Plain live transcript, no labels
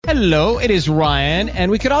Hello, it is Ryan,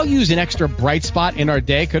 and we could all use an extra bright spot in our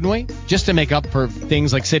day, couldn't we? Just to make up for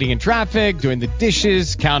things like sitting in traffic, doing the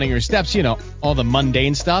dishes, counting your steps, you know, all the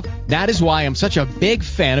mundane stuff. That is why I'm such a big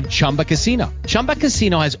fan of Chumba Casino. Chumba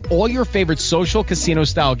Casino has all your favorite social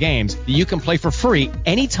casino-style games that you can play for free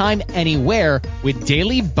anytime, anywhere with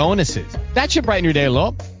daily bonuses. That should brighten your day a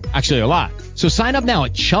little. Actually, a lot. So sign up now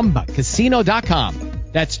at ChumbaCasino.com.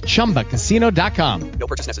 That's ChumbaCasino.com. No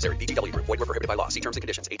purchase necessary. VGW Group. Void where prohibited by law. See terms and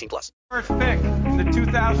conditions. 18+. First pick in the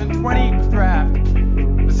 2020 draft,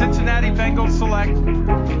 the Cincinnati Bengals select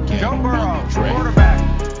Joe Burrow, quarterback,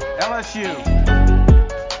 LSU.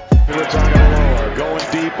 Tagovailoa going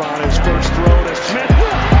deep on his first throw to Smith.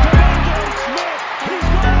 DeVonta Smith, he's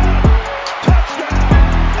gone! Touchdown,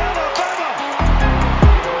 Alabama!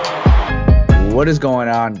 What is going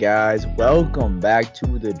on, guys? Welcome back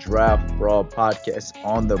to the Draft Brawl podcast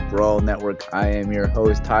on the Brawl Network. I am your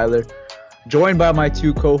host, Tyler, joined by my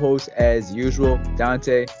two co-hosts as usual,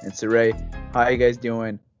 Dante and Saray. How you guys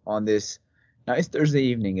doing on this nice Thursday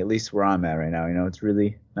evening, at least where I'm at right now? You know, it's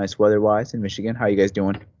really nice weather-wise in Michigan. How you guys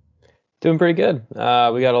doing? Doing pretty good. We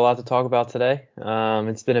got a lot to talk about today.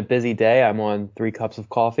 It's been a busy day. I'm on 3 cups of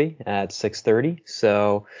coffee at 6:30,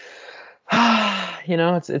 so you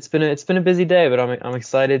know, it's been a busy day, but I'm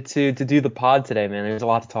excited to do the pod today, man. There's a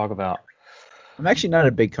lot to talk about. I'm actually not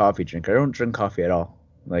a big coffee drinker. I don't drink coffee at all.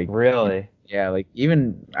 Like, really? Yeah, like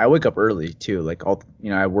even I wake up early too. Like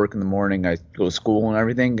I work in the morning. I go to school and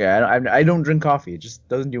everything. I don't drink coffee. It just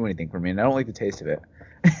doesn't do anything for me, and I don't like the taste of it.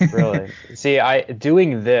 Really? See,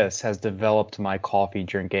 doing this has developed my coffee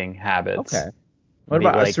drinking habits. Okay. What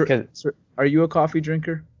about sir, are you a coffee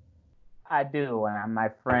drinker? I do, and my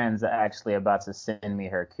friend's actually about to send me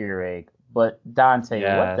her Keurig. But Dante,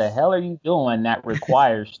 What the hell are you doing that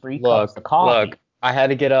requires 3 cups of coffee? Look, I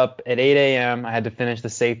had to get up at 8 a.m. I had to finish the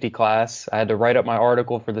safety class. I had to write up my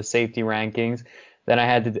article for the safety rankings. Then I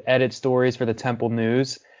had to edit stories for the Temple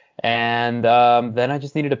News. And then I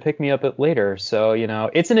just needed to pick me up later. So, you know,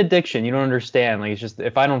 it's an addiction. You don't understand. Like, it's just,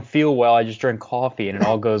 if I don't feel well, I just drink coffee and it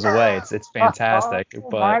all goes away. It's fantastic.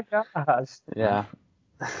 My gosh. Yeah.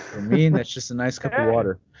 For me, that's just a nice cup of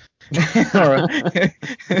water. All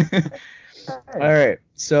right.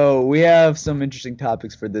 So we have some interesting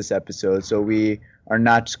topics for this episode. So we are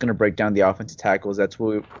not just going to break down the offensive tackles. That's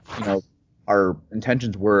what our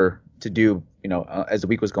intentions were to do, as the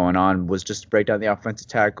week was going on, was just to break down the offensive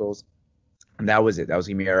tackles. And that was it. That was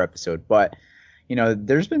going to be our episode. But,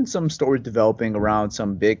 there's been some stories developing around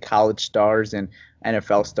some big college stars and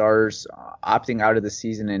NFL stars opting out of the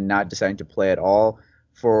season and not deciding to play at all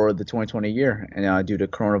for the 2020 year, and due to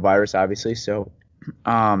coronavirus, obviously. So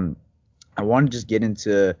I want to just get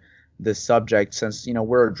into the subject since,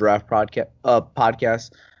 we're a draft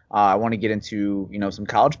podcast. I want to get into, some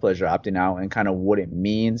college players opting out and kind of what it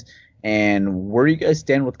means and where you guys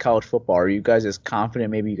stand with college football. Are you guys as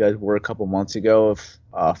confident maybe you guys were a couple months ago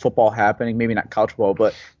of football happening? Maybe not college football,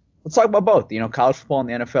 but let's talk about both, college football and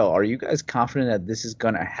the NFL. Are you guys confident that this is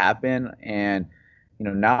going to happen? And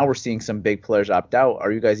now we're seeing some big players opt out.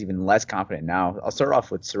 Are you guys even less confident now? I'll start off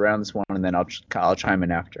with Saray on this one, and then I'll chime in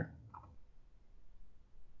after.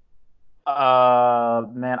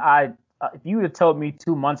 Man, if you would have told me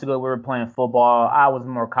 2 months ago we were playing football, I was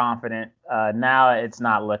more confident. Now it's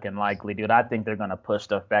not looking likely, dude. I think they're going to push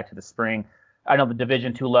stuff back to the spring. I know the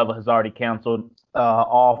Division II level has already canceled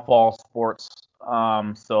all fall sports.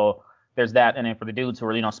 So there's that, and then for the dudes who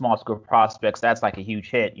are, small school prospects, that's like a huge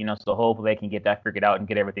hit, so hopefully they can get that figured out and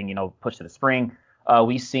get everything, pushed to the spring.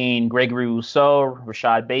 We've seen Gregory Rousseau,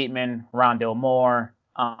 Rashad Bateman, Rondale Moore.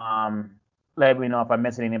 Let me know if I'm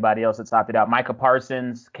missing anybody else that's opted out. Micah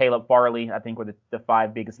Parsons, Caleb Farley, I think were the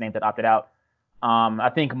 5 biggest names that opted out.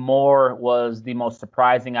 I think Moore was the most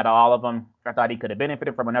surprising out of all of them. I thought he could have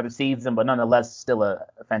benefited from another season, but nonetheless, still a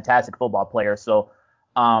fantastic football player. So,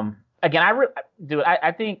 again,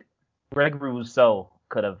 I think Gregory Rousseau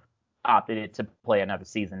could have opted it to play another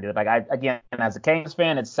season, dude. Like, again, as a Canes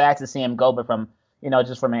fan, it's sad to see him go, but from,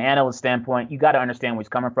 just from an analyst standpoint, you got to understand where he's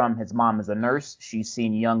coming from. His mom is a nurse. She's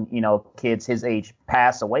seen young, kids his age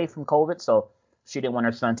pass away from COVID, so she didn't want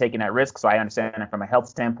her son taking that risk. So I understand it from a health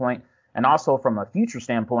standpoint, and also from a future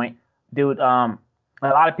standpoint, dude. A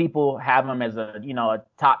lot of people have him as a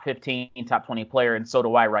top 15, top 20 player, and so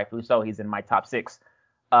do I, rightfully so. He's in my top 6.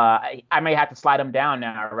 I may have to slide him down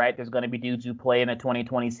now, right? There's going to be dudes who play in the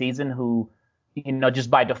 2020 season who, just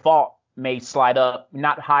by default may slide up,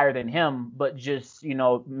 not higher than him, but just,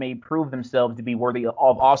 may prove themselves to be worthy of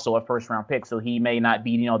also a first round pick. So he may not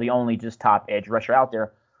be, the only just top edge rusher out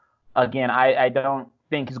there. Again, I don't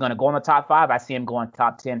think he's going to go in the top 5. I see him going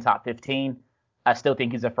top 10, top 15. I still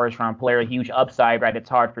think he's a first-round player, a huge upside, right? It's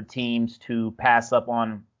hard for teams to pass up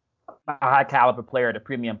on a high-caliber player at a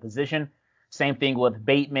premium position. Same thing with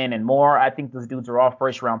Bateman and Moore. I think those dudes are all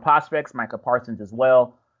first-round prospects. Micah Parsons as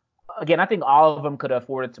well. Again, I think all of them could have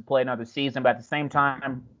afforded to play another season, but at the same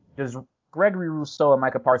time, does Gregory Rousseau and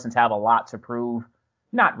Micah Parsons have a lot to prove?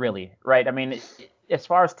 Not really, right? I mean, as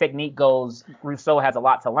far as technique goes, Rousseau has a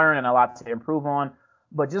lot to learn and a lot to improve on,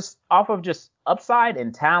 but just off of just upside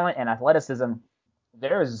and talent and athleticism,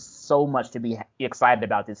 there is so much to be excited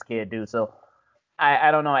about this kid, dude. So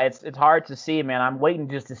I don't know. It's hard to see, man. I'm waiting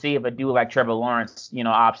just to see if a dude like Trevor Lawrence,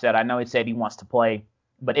 opts out. I know he said he wants to play,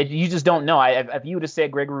 but you just don't know. If you would have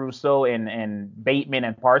said Gregory Rousseau and Bateman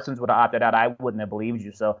and Parsons would have opted out, I wouldn't have believed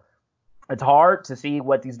you. So it's hard to see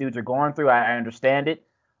what these dudes are going through. I understand it.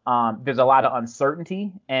 There's a lot of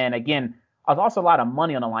uncertainty. And again, there's also a lot of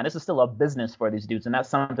money on the line. This is still a business for these dudes, and that's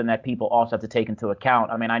something that people also have to take into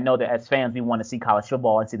account. I mean, I know that as fans, we want to see college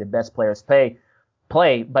football and see the best players play,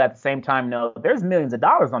 but at the same time, there's millions of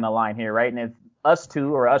dollars on the line here, right? And if us three,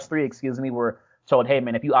 were told, hey,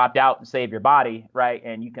 man, if you opt out and save your body, right,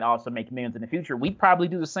 and you can also make millions in the future, we'd probably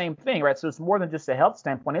do the same thing, right? So it's more than just a health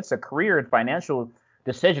standpoint. It's a career and financial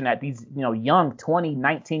decision that these, young 20,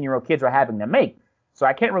 19-year-old kids are having to make. So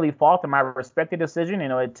I can't really fault them. I respect the decision.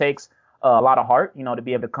 It takes a lot of heart, to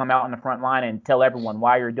be able to come out on the front line and tell everyone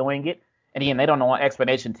why you're doing it. And again, they don't know an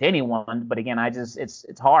explanation to anyone. But again, it's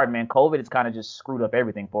hard, man. COVID has kind of just screwed up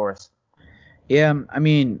everything for us. Yeah, I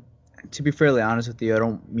mean, to be fairly honest with you, I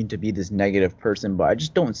don't mean to be this negative person, but I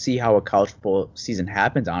just don't see how a college football season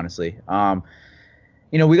happens, honestly.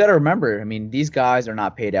 We got to remember, I mean, these guys are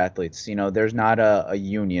not paid athletes. There's not a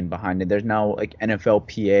union behind it. There's no like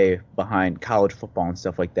NFLPA behind college football and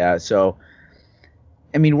stuff like that. So,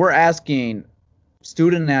 I mean, we're asking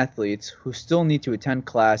student athletes who still need to attend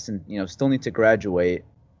class and, still need to graduate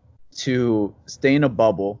to stay in a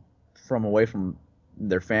bubble away from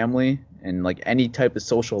their family and like any type of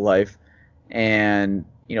social life. And,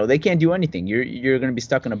 they can't do anything. You're going to be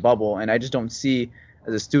stuck in a bubble. And I just don't see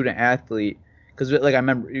as a student athlete, because like I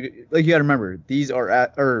remember, like you got to remember, these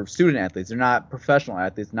are student athletes. They're not professional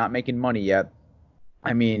athletes, not making money yet.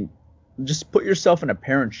 I mean, just put yourself in a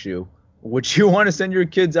parent's shoe. Would you want to send your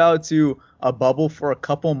kids out to a bubble for a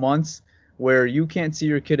couple months where you can't see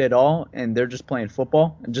your kid at all and they're just playing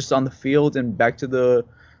football and just on the field and back to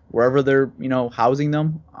wherever they're, housing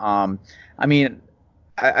them? I mean,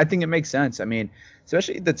 I think it makes sense. I mean,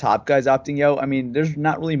 especially the top guys opting out. I mean, there's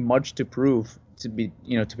not really much to prove, to be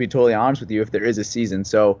totally honest with you, if there is a season.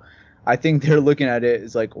 So I think they're looking at it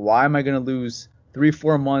as like, why am I going to lose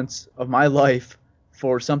 3-4 months of my life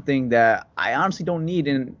for something that I honestly don't need?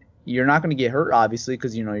 And you're not going to get hurt, obviously,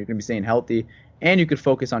 because, you're going to be staying healthy, and you could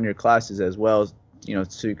focus on your classes as well,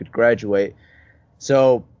 so you could graduate.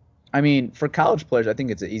 So, I mean, for college players, I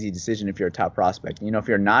think it's an easy decision if you're a top prospect. If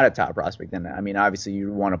you're not a top prospect, then, I mean, obviously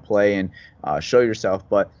you want to play and show yourself.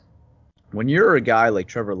 But when you're a guy like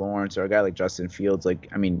Trevor Lawrence or a guy like Justin Fields, like,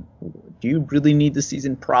 I mean, do you really need the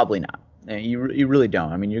season? Probably not. You really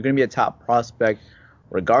don't. I mean, you're going to be a top prospect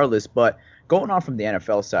regardless, but going on from the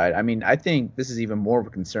NFL side, I mean, I think this is even more of a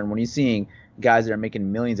concern when you're seeing guys that are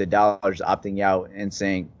making millions of dollars opting out and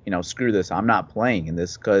saying, screw this, I'm not playing in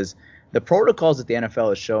this, because the protocols that the NFL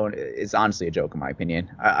has shown is honestly a joke, in my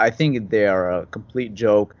opinion. I think they are a complete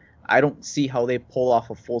joke. I don't see how they pull off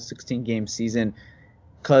a full 16-game season,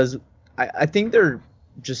 because I think they're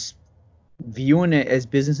just viewing it as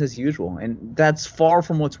business as usual, and that's far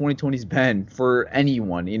from what 2020's been for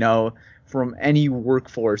anyone, from any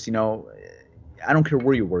workforce. I don't care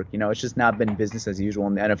where you work, it's just not been business as usual,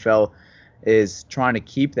 and the NFL is trying to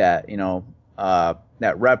keep that,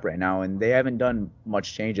 that rep right now, and they haven't done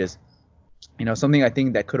much changes. Something I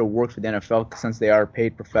think that could have worked for the NFL, since they are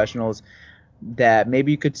paid professionals, that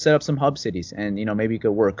maybe you could set up some hub cities and, maybe you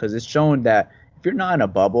could work, because it's shown that if you're not in a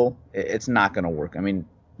bubble, it's not going to work. I mean,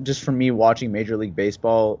 just from me watching Major League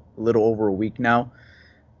Baseball a little over a week now,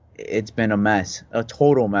 it's been a mess, a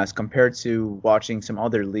total mess, compared to watching some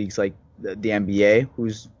other leagues like the NBA,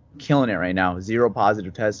 who's killing it right now. 0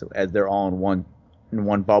 positive tests as they're all in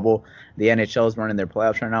one bubble. The NHL is running their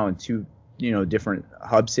playoffs right now in 2 different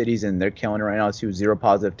hub cities, and they're killing it right now too. 0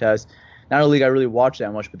 positive tests. Not a league I really watch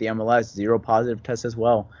that much, but the MLS, 0 positive tests as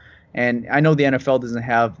well. And I know the NFL doesn't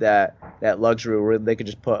have that luxury where they could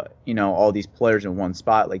just put all these players in one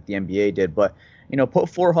spot like the NBA did, but put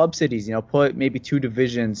 4 hub cities, put maybe 2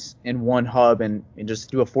 divisions in one hub, and just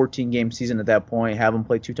do a 14-game season at that point, have them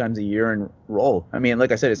play 2 times a year and roll. I mean,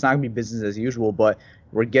 like I said, it's not going to be business as usual, but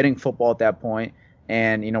we're getting football at that point,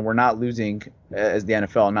 and, we're not losing, as the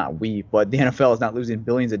NFL, not we, but the NFL is not losing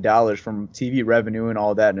billions of dollars from TV revenue and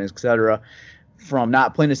all that, and et cetera, from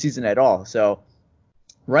not playing a season at all. So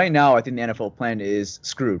right now, I think the NFL plan is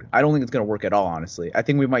screwed. I don't think it's going to work at all, honestly. I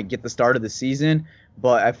think we might get the start of the season,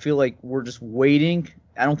 but I feel like we're just waiting.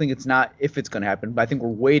 I don't think it's not if it's going to happen, but I think we're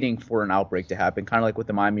waiting for an outbreak to happen, kind of like what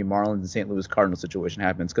the Miami Marlins and St. Louis Cardinals situation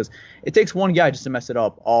happens, because it takes one guy just to mess it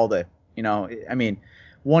up all day. I mean,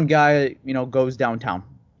 one guy, goes downtown,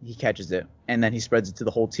 he catches it, and then he spreads it to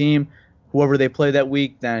the whole team. Whoever they play that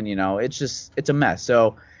week, then, it's a mess.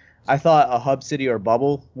 So I thought a hub city or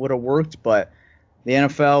bubble would have worked, but the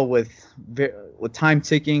NFL with time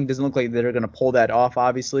ticking doesn't look like they're going to pull that off,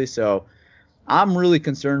 obviously. So I'm really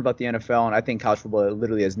concerned about the NFL, and I think college football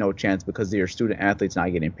literally has no chance because your student athletes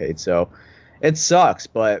not getting paid. So it sucks,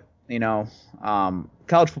 but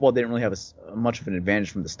college football didn't really have much of an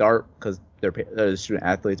advantage from the start because they're the student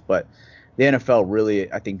athletes. But the NFL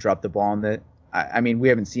really, I think, dropped the ball on that. I mean, we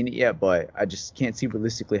haven't seen it yet, but I just can't see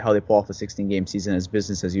realistically how they pull off a 16-game season as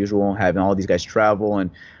business as usual, having all these guys travel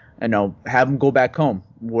and have them go back home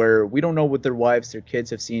where we don't know what their wives, their kids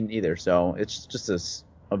have seen either. So it's just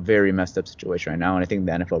a very messed up situation right now. And I think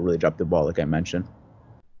the NFL really dropped the ball, like I mentioned.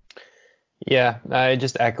 Yeah,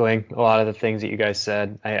 just echoing a lot of the things that you guys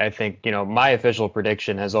said. I think, my official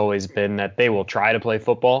prediction has always been that they will try to play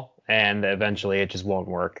football and eventually it just won't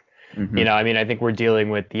work. Mm-hmm. I think we're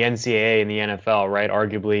dealing with the NCAA and the NFL, right?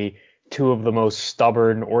 Arguably two of the most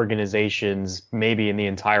stubborn organizations maybe in the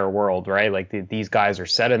entire world, right? Like these guys are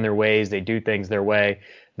set in their ways. They do things their way.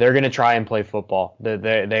 They're going to try and play football.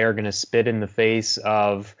 They are going to spit in the face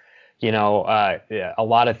of, a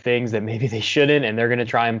lot of things that maybe they shouldn't, and they're going to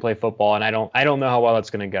try and play football. And I don't know how well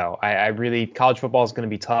it's going to go. College football is going to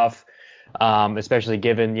be tough. Especially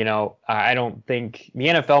given, I don't think the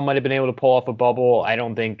NFL might have been able to pull off a bubble. I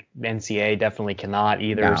don't think NCAA definitely cannot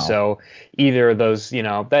either. No. So either of those,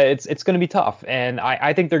 it's going to be tough. And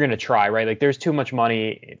I think they're going to try, right? Like there's too much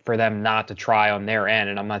money for them not to try on their end.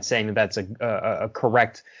 And I'm not saying that that's a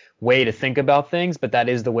correct way to think about things, but that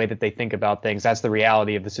is the way that they think about things. That's the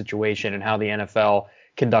reality of the situation and how the NFL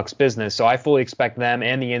conducts business. So I fully expect them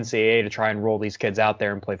and the NCAA to try and roll these kids out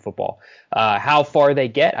there and play football. How far they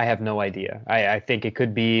get, I have no idea. I think it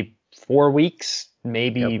could be 4 weeks,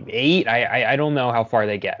 maybe 8. I don't know how far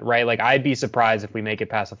they get, right? Like I'd be surprised if we make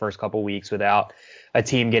it past the first couple weeks without a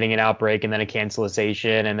team getting an outbreak and then a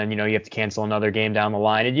cancellation, and then, you have to cancel another game down the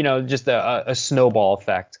line, and, just a snowball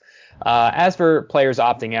effect. As for players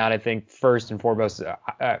opting out, I think first and foremost,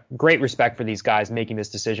 great respect for these guys making this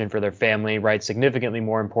decision for their family, right? Significantly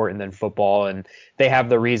more important than football. And they have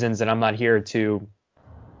the reasons, and I'm not here to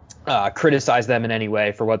criticize them in any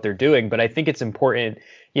way for what they're doing. But I think it's important,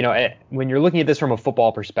 when you're looking at this from a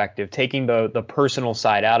football perspective, taking the personal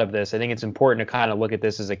side out of this, I think it's important to kind of look at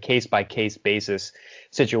this as a case by case basis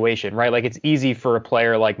situation, right? Like it's easy for a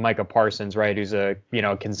player like Micah Parsons, right, who's a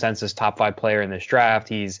consensus top 5 player in this draft.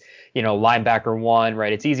 He's linebacker 1,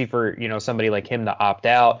 right? It's easy for somebody like him to opt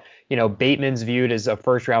out. Bateman's viewed as a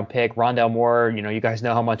first round pick. Rondale Moore, you guys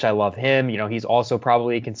know how much I love him. He's also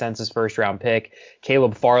probably a consensus first round pick.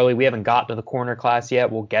 Caleb Farley, we haven't gotten to the corner class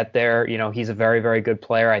yet. We'll get there. He's a very, very good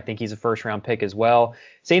player. I think he's a first round pick as well.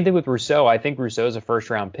 Same thing with Rousseau. I think Rousseau's a first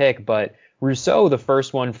round pick, but Rousseau, the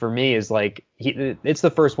first one for me is like, it's the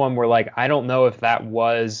first one where like, I don't know if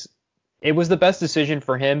it was the best decision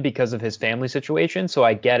for him because of his family situation, so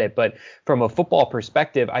I get it. But from a football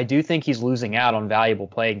perspective, I do think he's losing out on valuable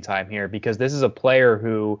playing time here because this is a player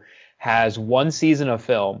who has 1 season of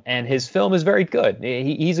film, and his film is very good.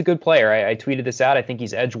 He's a good player. I tweeted this out. I think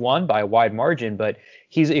he's edge 1 by a wide margin, but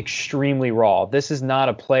he's extremely raw. This is not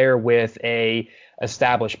a player with a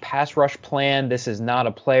established pass rush plan. This is not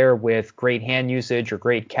a player with great hand usage or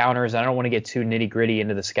great counters. I don't want to get too nitty gritty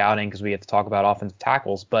into the scouting because we have to talk about offensive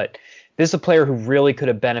tackles, but this is a player who really could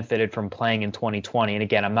have benefited from playing in 2020. And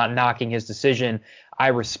again, I'm not knocking his decision. I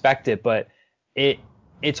respect it, but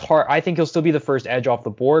it's hard. I think he'll still be the first edge off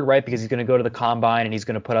the board, right? Because he's going to go to the combine and he's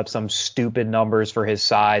going to put up some stupid numbers for his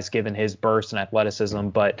size, given his burst and athleticism.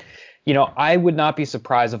 But, I would not be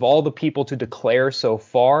surprised if all the people to declare so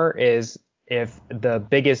far is if the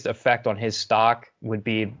biggest effect on his stock would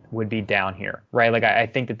be down here, right? Like I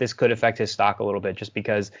think that this could affect his stock a little bit just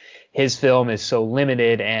because his film is so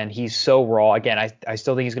limited and he's so raw. Again, I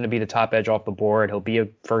still think he's going to be the top edge off the board. He'll be a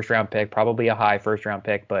first round pick, probably a high first round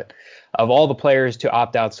pick. But of all the players to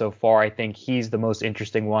opt out so far, I think he's the most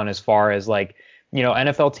interesting one as far as like,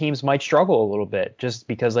 NFL teams might struggle a little bit just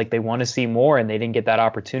because like they want to see more and they didn't get that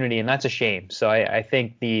opportunity. And that's a shame. So I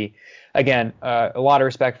think Again, a lot of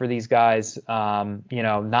respect for these guys,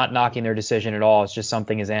 not knocking their decision at all. It's just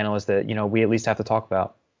something as analysts that, we at least have to talk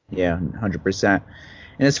about. Yeah, 100%.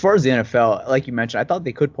 And as far as the NFL, like you mentioned, I thought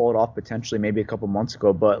they could pull it off potentially maybe a couple months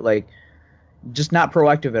ago. But, like, just not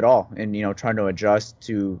proactive at all, and trying to adjust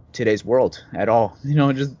to today's world at all.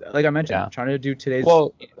 Just like I mentioned, trying to do today's.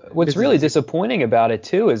 Well, what's really disappointing about it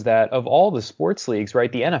too is that of all the sports leagues,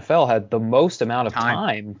 right, the NFL had the most amount of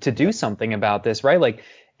time to do something about this, right? Like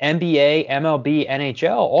NBA, MLB,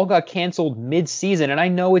 NHL all got canceled mid-season, and I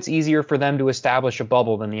know it's easier for them to establish a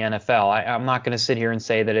bubble than the NFL. I'm not going to sit here and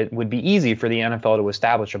say that it would be easy for the NFL to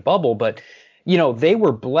establish a bubble, but they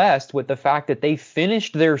were blessed with the fact that they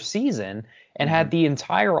finished their season and had the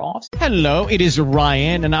entire off. Hello, it is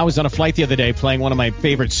Ryan, and I was on a flight the other day playing one of my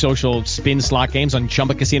favorite social spin slot games on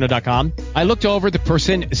ChumbaCasino.com. I looked over the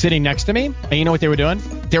person sitting next to me, and you know what they were doing?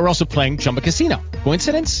 They were also playing Chumba Casino.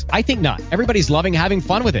 Coincidence? I think not. Everybody's loving having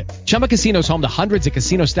fun with it. Chumba Casino is home to hundreds of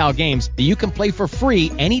casino-style games that you can play for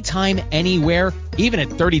free anytime, anywhere, even at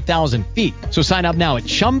 30,000 feet. So sign up now at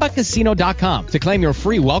ChumbaCasino.com to claim your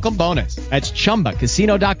free welcome bonus. That's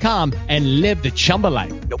ChumbaCasino.com and live the Chumba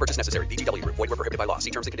life. No purchase necessary. VGW Group. Void where prohibited by law.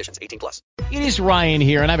 See terms and conditions. 18+. It is Ryan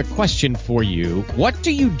here, and I have a question for you. What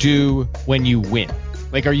do you do when you win?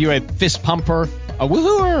 Like, are you a fist pumper, a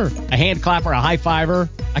woohooer, a hand clapper, a high fiver?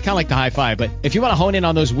 I kind of like the high five, but if you want to hone in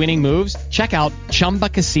on those winning moves, check out Chumba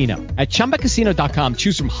Casino. At ChumbaCasino.com,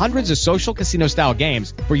 choose from hundreds of social casino-style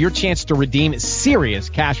games for your chance to redeem serious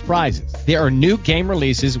cash prizes. There are new game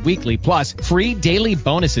releases weekly, plus free daily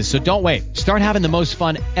bonuses, so don't wait. Start having the most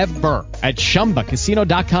fun ever at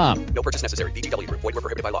ChumbaCasino.com. No purchase necessary. VGW Group. Void where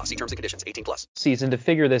prohibited by law. See terms and conditions. 18+. Season to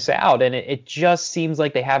figure this out, and it just seems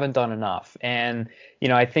like they haven't done enough. And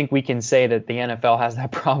I think we can say that the NFL has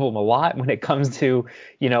that problem a lot when it comes to,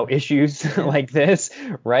 issues like this,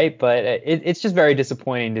 right? But it's just very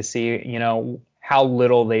disappointing to see, how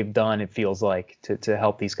little they've done, it feels like, to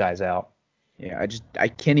help these guys out. Yeah, I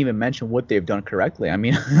can't even mention what they've done correctly. I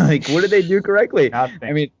mean, like, what did they do correctly?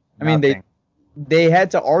 Nothing. I mean, they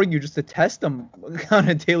had to argue just to test them on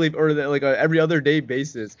a daily or like a every other day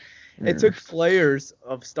basis. It took players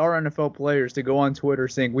of star NFL players to go on Twitter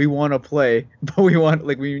saying we want to play, but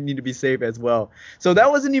we need to be safe as well. So that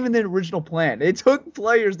wasn't even the original plan. It took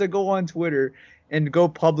players to go on Twitter and go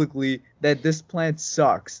publicly that this plan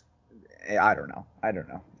sucks. I don't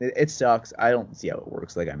know. It sucks. I don't see how it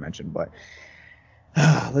works, like I mentioned, but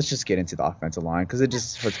let's just get into the offensive line because it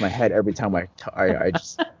just hurts my head every time I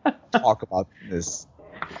just talk about this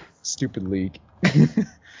stupid league.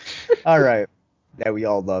 All right. That we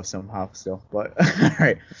all love somehow still, but all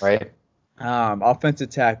right. Right. Offensive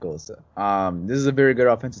tackles. This is a very good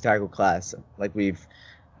offensive tackle class,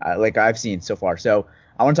 like I've seen so far. So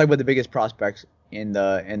I want to talk about the biggest prospects in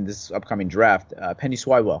this upcoming draft. Penny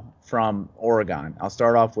Swivell from Oregon. I'll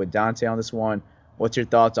start off with Dante on this one. What's your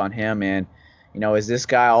thoughts on him? And is this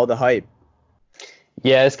guy all the hype?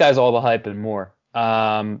 Yeah, this guy's all the hype and more.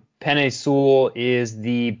 Penei Sewell is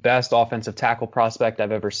the best offensive tackle prospect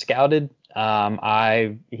I've ever scouted.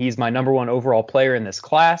 He's my number one overall player in this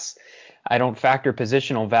class. I don't factor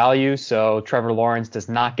positional value, so Trevor Lawrence does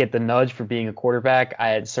not get the nudge for being a quarterback.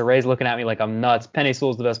 Saray's looking at me like I'm nuts. Penei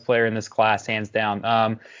Sewell's the best player in this class, hands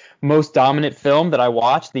down. Most dominant film that I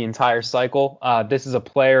watched the entire cycle. This is a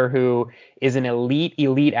player who is an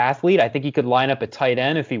elite athlete. I think he could line up at tight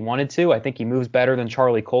end if he wanted to. I think he moves better than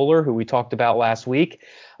Charlie Kolar, who we talked about last week.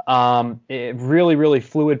 Really, really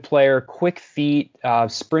fluid player, quick feet,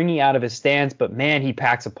 springy out of his stance, but man, he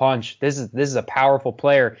packs a punch. This is a powerful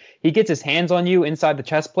player. He gets his hands on you inside the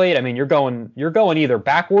chest plate. I mean, you're going either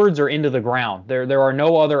backwards or into the ground. There are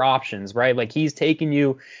no other options, right? Like he's taking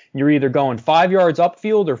you, you're either going 5 yards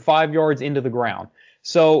upfield or 5 yards into the ground.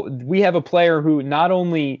 So we have a player who not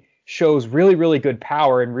only shows really, really good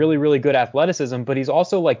power and really, really good athleticism, but he's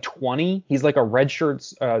also like 20. He's like a redshirt,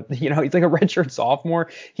 he's like a redshirt sophomore.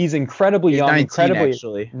 He's incredibly young, 19,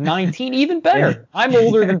 actually. 19, even better. I'm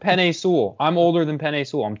older than Penei Sewell.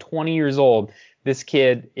 I'm 20 years old. This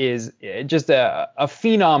kid is just a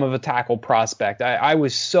phenom of a tackle prospect. I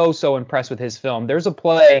was so impressed with his film. There's a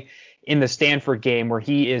play in the Stanford game where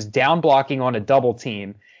he is down blocking on a double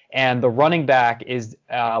team, and the running back is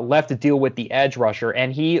left to deal with the edge rusher,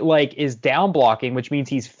 and he is down blocking, which means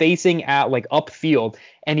he's facing at upfield,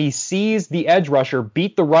 and he sees the edge rusher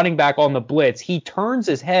beat the running back on the blitz. He turns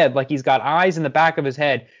his head like he's got eyes in the back of his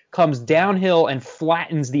head, comes downhill and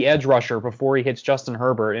flattens the edge rusher before he hits Justin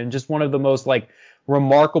Herbert, and just one of the most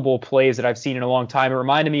remarkable plays that I've seen in a long time. It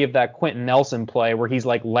reminded me of that Quentin Nelson play where he's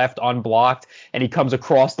left unblocked and he comes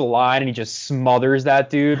across the line and he just smothers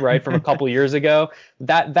that dude right from a couple years ago.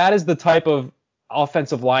 That is the type of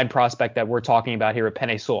offensive line prospect that we're talking about here at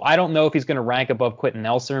Penei Sewell. I don't know if he's going to rank above Quentin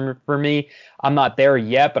Nelson for me. I'm not there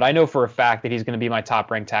yet, but I know for a fact that he's going to be my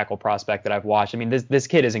top ranked tackle prospect that I've watched. I mean, this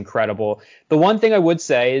kid is incredible. The one thing I would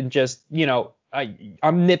say, just,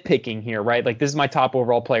 I'm nitpicking here, right? Like, this is my top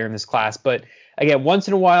overall player in this class, but again, once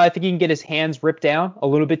in a while, I think he can get his hands ripped down a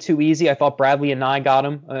little bit too easy. I thought Bradley Anae got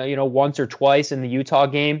him, once or twice in the Utah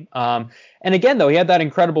game. And again, though, he had that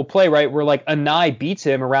incredible play, right, where like Anae beats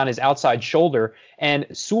him around his outside shoulder, and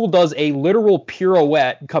Sewell does a literal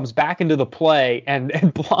pirouette, comes back into the play, and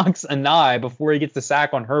blocks Anae before he gets the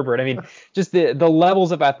sack on Herbert. I mean, just the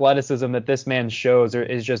levels of athleticism that this man shows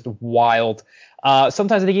is just wild.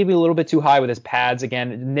 Sometimes I think he'd be a little bit too high with his pads.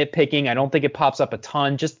 Again, nitpicking. I don't think it pops up a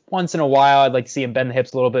ton. Just once in a while, I'd like to see him bend the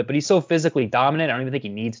hips a little bit. But he's so physically dominant, I don't even think he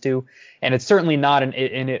needs to. And it's certainly not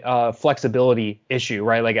an flexibility issue,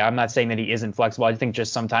 right? Like, I'm not saying that he isn't flexible. I think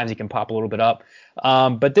just sometimes he can pop a little bit up.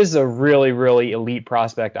 But this is a really, really elite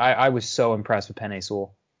prospect. I was so impressed with Penei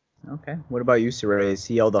Sewell. Okay. What about you, Saray? Is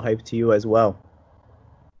he all the hype to you as well?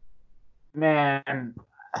 Man,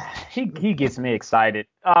 he gets me excited.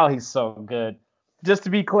 Oh, he's so good. Just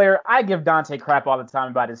to be clear, I give Dante crap all the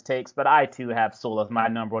time about his takes, but I too have Sewell as my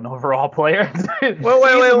number one overall player. Wait.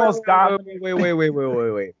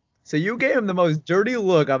 So you gave him the most dirty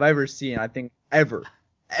look I've ever seen, I think, ever.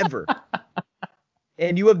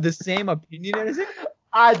 And you have the same opinion as him?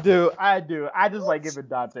 I do. I just like giving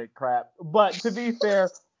Dante crap. But to be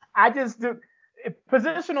fair, I just do.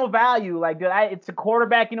 Positional value, like, it's a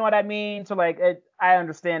quarterback, you know what I mean? So, like, I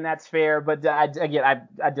understand that's fair, but I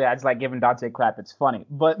just like giving Dante crap. It's funny.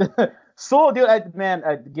 But Sewell, dude, man,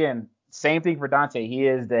 again, same thing for Dante. He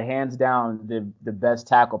is the hands down the best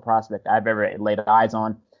tackle prospect I've ever laid eyes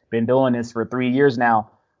on. Been doing this for 3 years now.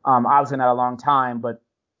 Obviously not a long time, but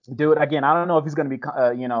dude, again, I don't know if he's going to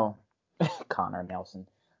be, Connor Nelson.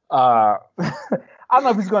 I don't know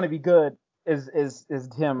if he's going to be good. Is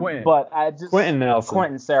him, Quentin. But I just Quentin Nelson.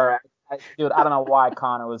 Quentin Sarah. Dude, I don't know why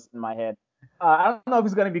Connor was in my head. I don't know if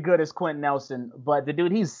he's gonna be good as Quentin Nelson, but the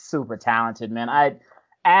dude, he's super talented, man.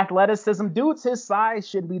 Athleticism, dudes his size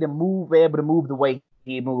should be able to move the way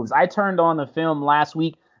he moves. I turned on the film last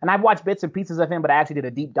week, and I've watched bits and pieces of him, but I actually did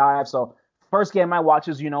a deep dive. So first game I watched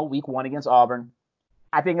was, week 1 against Auburn.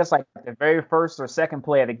 I think it's like the very first or second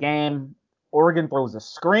play of the game. Oregon throws a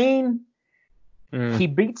screen. He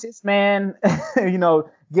beats his man,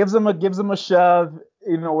 gives him a shove,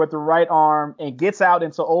 with the right arm, and gets out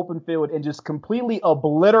into open field and just completely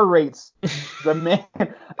obliterates the man. I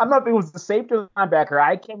don't know if it was the safety or the linebacker.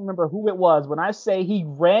 I can't remember who it was. When I say he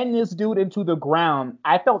ran this dude into the ground,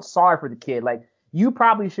 I felt sorry for the kid. Like, you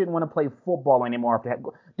probably shouldn't want to play football anymore.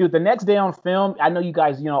 Dude, the next day on film, I know you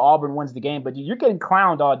guys, Auburn wins the game, but you're getting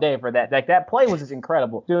clowned all day for that. Like, that play was just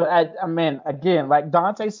incredible. Dude, again, like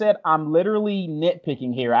Dante said, I'm literally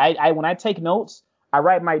nitpicking here. When I take notes, I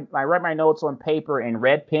write my notes on paper in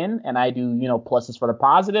red pen, and I do, pluses for the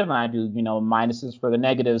positive, and I do, minuses for the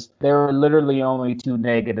negatives. There are literally only 2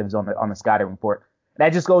 negatives on the scouting report.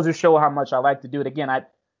 That just goes to show how much I like to do it. Again,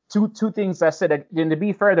 Two things I said. And to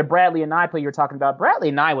be fair, the Bradley Anae play you're talking about,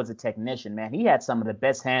 Bradley Anae was a technician, man. He had some of the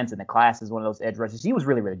best hands in the class as one of those edge rushers. He was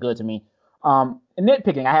really, really good to me. And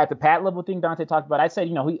nitpicking, I had the pad level thing Dante talked about. I said,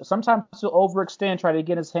 he sometimes he'll overextend, try to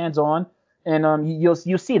get his hands on. And you'll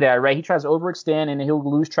see that, right? He tries to overextend, and he'll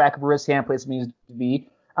lose track of where his hand placement needs to be.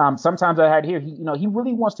 Sometimes I had here, he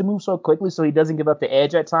really wants to move so quickly so he doesn't give up the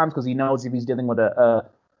edge at times, because he knows if he's dealing with a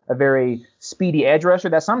very speedy edge rusher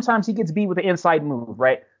that sometimes he gets beat with the inside move,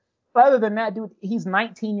 right? But other than that, dude, he's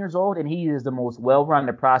 19 years old, and he is the most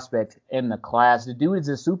well-rounded prospect in the class. The dude is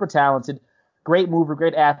just super talented, great mover,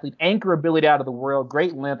 great athlete, anchor ability out of the world,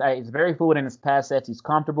 great length. He's very fluid in his pass sets. He's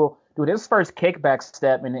comfortable. Dude, his first kickback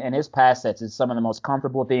step and his pass sets is some of the most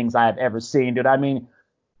comfortable things I've ever seen, dude. I mean,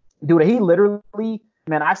 dude, he literally,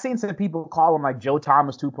 man, I've seen some people call him like Joe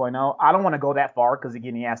Thomas 2.0. I don't want to go that far because,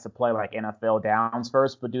 again, he has to play like NFL downs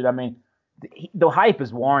first. But, dude, I mean, the hype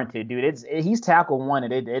is warranted, dude. He's tackle 1,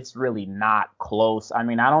 and it's really not close. I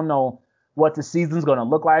mean, I don't know what the season's going to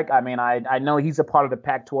look like. I mean, I know he's a part of the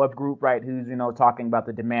Pac-12 group, right, who's, talking about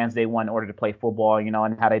the demands they want in order to play football,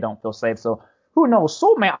 and how they don't feel safe. So who knows?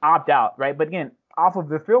 Sewell may opt out, right? But again, off of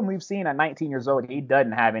the film we've seen at 19 years old, he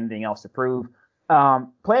doesn't have anything else to prove.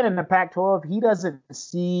 Playing in the Pac-12, he doesn't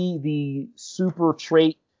see the super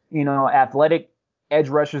trait, athletic edge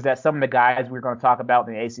rushers that some of the guys we're going to talk about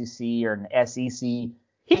in the ACC or in the SEC.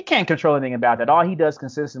 He can't control anything about that. All he does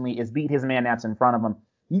consistently is beat his man that's in front of him.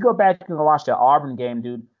 You go back and watch the Auburn game,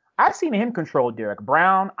 dude. I've seen him control Derek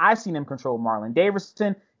Brown. I've seen him control Marlon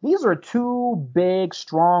Davidson. These are 2 big,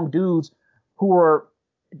 strong dudes who are.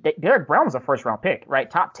 Derek Brown was a first-round pick, right?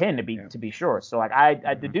 Top 10 to be sure. So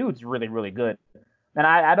the dude's really, really good. And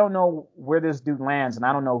I don't know where this dude lands, and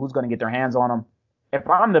I don't know who's going to get their hands on him. If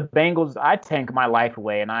I'm the Bengals, I tank my life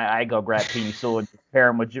away, and I go grab Penei Sewell and pair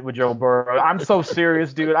him with Joe Burrow. I'm so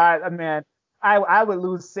serious, dude. I would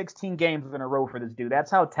lose 16 games in a row for this dude.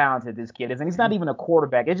 That's how talented this kid is. And he's not even a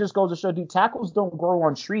quarterback. It just goes to show, dude, tackles don't grow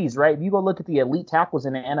on trees, right? If you go look at the elite tackles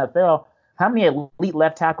in the NFL, how many elite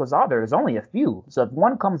left tackles are there? There's only a few. So if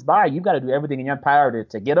one comes by, you've got to do everything in your power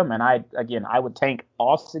to get him. And I would tank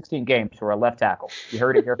all 16 games for a left tackle. You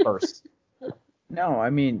heard it here first. No, I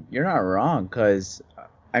mean, you're not wrong because,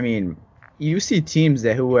 I mean, you see teams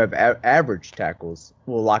who have average tackles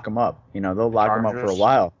will lock them up. You know, they'll lock them up for a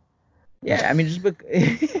while. Yeah, I mean, just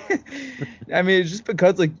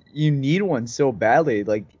because like you need one so badly.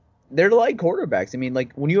 Like they're like quarterbacks. I mean,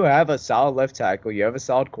 like when you have a solid left tackle, you have a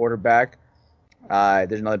solid quarterback.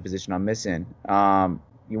 There's another position I'm missing.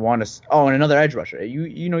 You want to and another edge rusher.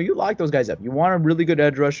 You lock those guys up. You want a really good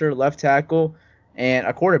edge rusher, left tackle, and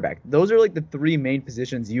a quarterback. Those are like the three main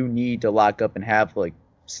positions you need to lock up and have like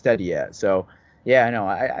steady at. So yeah, I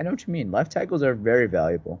know what you mean. Left tackles are very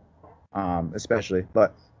valuable, especially.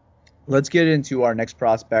 But let's get into our next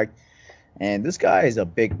prospect. And this guy is a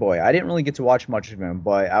big boy. I didn't really get to watch much of him,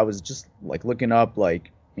 but I was just like looking up like,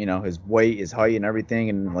 you know, his weight, his height and everything,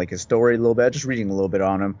 and like his story a little bit, just reading a little bit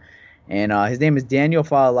on him. And his name is Daniel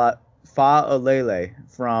Faalele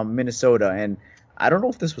from Minnesota. And I don't know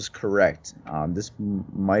if this was correct. This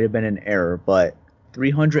might have been an error, but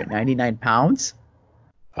 399 pounds?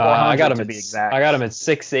 I got him to at be exact. I got him at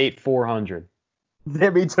 6'8", 400. Yeah,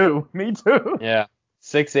 me too. Yeah,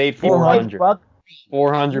 6'8", 400.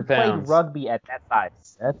 400 He pounds. played rugby at that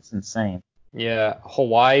size. That's insane. Yeah,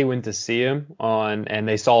 Hawaii went to see him and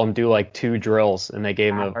they saw him do like 2 drills, and they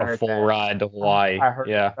gave him a full ride to Hawaii. I heard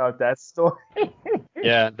about that story.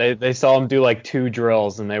 Yeah, they saw him do like 2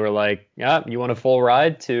 drills, and they were like, "Yeah, you want a full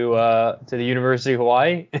ride to the University of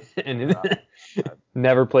Hawaii?" And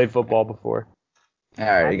never played football before. All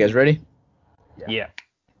right, you guys ready? Yeah.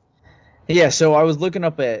 Yeah, so I was looking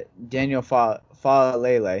up at Daniel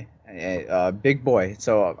Faalele, big boy.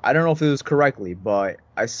 So I don't know if it was correctly, but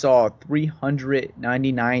I saw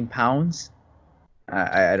 399 pounds.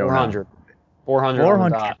 I don't 400. know. 400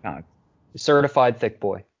 on the dot. pounds. Certified thick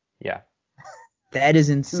boy. Yeah. That is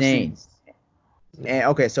insane. And,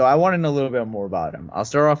 okay, so I want to know a little bit more about him. I'll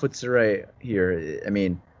start off with Saray here. I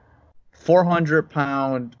mean,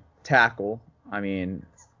 400-pound tackle. I mean,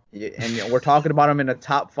 and we're talking about him in a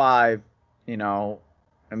top 5, you know.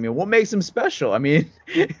 I mean, what makes him special? I mean,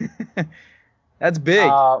 that's big.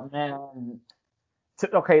 Man.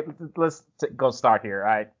 Okay, let's go start here. All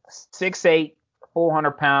right, 6'8",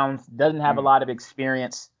 400 pounds, doesn't have a lot of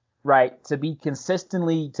experience, right? To be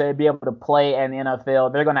able to play in the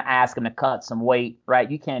NFL, they're going to ask him to cut some weight, right?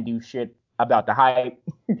 You can't do shit about the height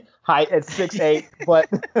at 6'8", but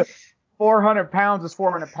 400 pounds is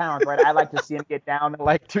 400 pounds, right? I like to see him get down to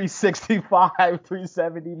like 365,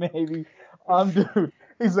 370 maybe. Dude,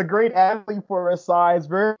 he's a great athlete for his size,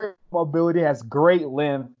 very mobility, has great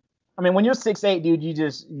length. I mean, when you're 6'8", dude,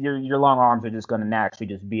 your long arms are just going to naturally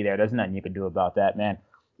just be there. There's nothing you can do about that, man.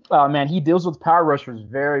 Man, he deals with power rushers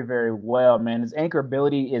very, very well, man. His anchor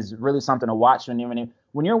ability is really something to watch.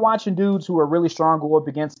 When you're watching dudes who are really strong go up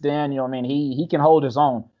against Daniel, I mean, he can hold his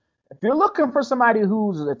own. If you're looking for somebody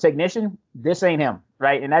who's a technician, this ain't him,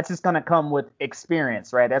 right? And that's just going to come with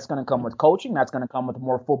experience, right? That's going to come with coaching. That's going to come with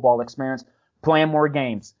more football experience, playing more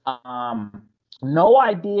games. No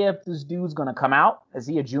idea if this dude's going to come out. Is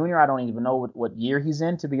he a junior? I don't even know what year he's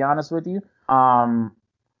in, to be honest with you. I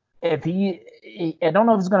don't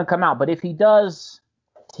know if he's going to come out, but if he does,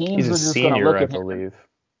 teams are just going to look at him. He's a senior, I believe.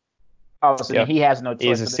 Oh, so Yep. he has no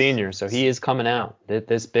choice. He's a senior, so he is coming out.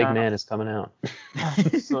 This big man is coming out.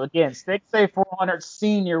 So again, 6'8", 400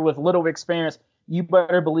 senior with little experience. You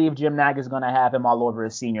better believe Jim Nagy is going to have him all over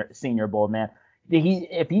his senior bowl, man.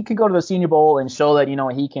 If he could go to the Senior Bowl and show that, you know,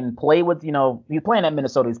 he can play with, you know, he's playing at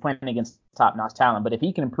Minnesota, he's playing against top-notch talent. But if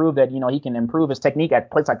he can prove that, you know, he can improve his technique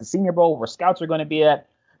at places like the Senior Bowl where scouts are going to be at,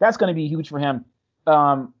 that's going to be huge for him.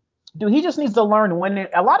 Dude, he just needs to learn when.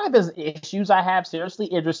 A lot of his issues I have, seriously,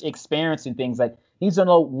 is just experiencing things. Like, he needs to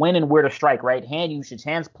know when and where to strike, right? Hand usage,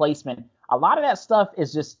 hands placement. A lot of that stuff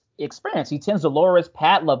is just experience. He tends to lower his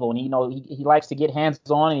pad level, and, you know, he likes to get hands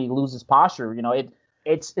on and he loses posture. You know,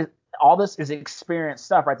 it's all this is experience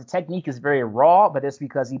stuff, right? The technique is very raw, but it's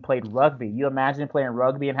because he played rugby. You imagine playing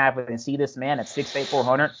rugby and see this man at 6'8",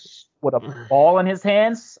 400 with a ball in his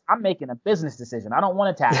hands? I'm making a business decision. I don't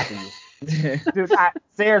want to tackle you. Dude,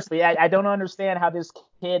 seriously, I don't understand how this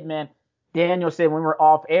kid, man, Daniel said when we were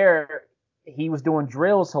off air, he was doing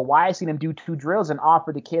drills. Hawaii seen him do 2 drills and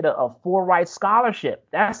offered the kid a full ride scholarship.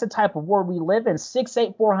 That's the type of world we live in.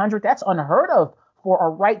 6'8", 400, that's unheard of for a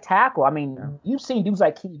right tackle. I mean, you've seen dudes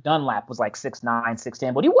like Keith Dunlap was like 6'9",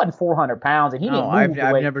 6'10", but he wasn't 400 pounds, and he didn't move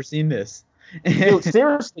I've never seen this. Dude,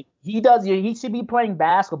 seriously, he does. He should be playing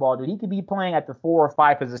basketball, dude. He could be playing at the 4 or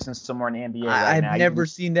 5 positions somewhere in the NBA right now. I've never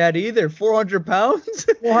seen that either. 400 pounds?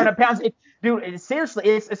 400 pounds. Seriously,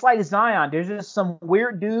 it's like Zion. There's just some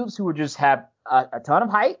weird dudes who just have a ton of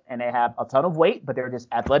height and they have a ton of weight, but they're just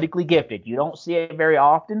athletically gifted. You don't see it very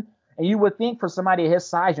often. And you would think for somebody his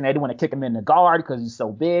size, they want to kick him in the guard because he's so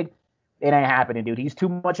big. It ain't happening, dude. He's too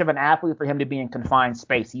much of an athlete for him to be in confined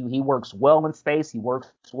space. He works well in space. He works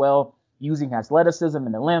well using athleticism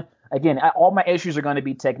and the length. Again, all my issues are going to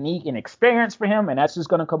be technique and experience for him, and that's just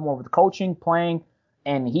going to come more with coaching, playing,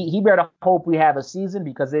 and he better hope we have a season,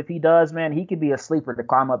 because if he does, man, he could be a sleeper to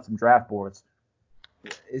climb up some draft boards.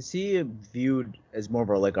 Is he viewed as more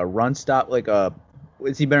of a run stop,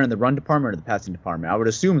 is he better in the run department or the passing department? I would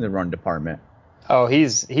assume in the run department. Oh,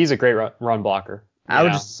 he's a great run blocker.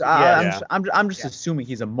 I'm just assuming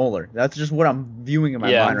he's a Mueller. That's just what I'm viewing in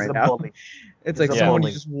my mind right now. It's like someone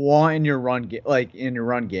you just want in your run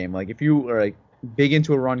game, Like if you are big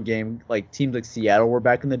into a run game, like teams like Seattle were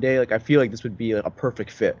back in the day, I feel like this would be a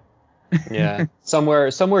perfect fit. Yeah. Somewhere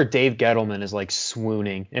Dave Gettleman is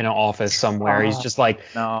swooning in an office somewhere. He's just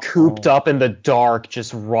cooped up in the dark,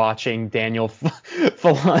 just watching Daniel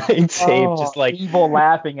Fillane tape, just evil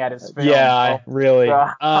laughing at his film. Yeah, really.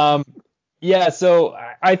 Yeah, so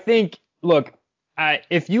I think, look,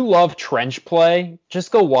 if you love trench play,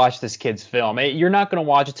 just go watch this kid's film. You're not going to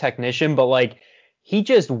watch a technician, but he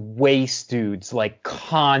just wastes dudes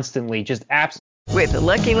constantly, just absolutely. With the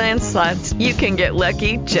Lucky Land Slots, you can get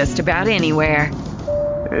lucky just about anywhere.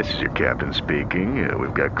 This is your captain speaking.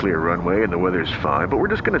 We've got clear runway and the weather's fine, but we're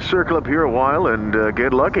just going to circle up here a while and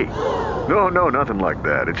get lucky. No, nothing like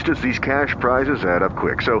that. It's just these cash prizes add up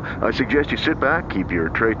quick. So I suggest you sit back, keep your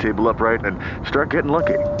tray table upright, and start getting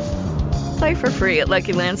lucky. Play for free at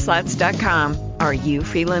LuckyLandSlots.com. Are you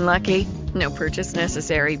feeling lucky? No purchase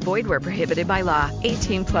necessary. Void where prohibited by law.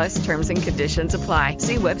 18+ terms and conditions apply.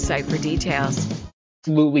 See website for details.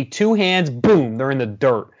 Absolutely. Two hands, boom, they're in the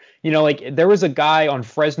dirt. There was a guy on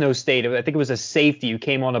Fresno State, I think it was a safety who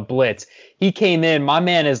came on a blitz. He came in, my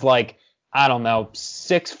man is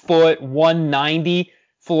 6 foot, 190.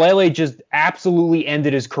 Fillane just absolutely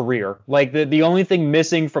ended his career. The only thing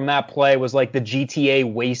missing from that play was the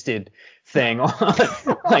GTA wasted thing.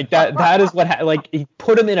 That is what he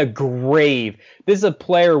put him in a grave. This is a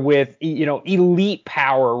player with elite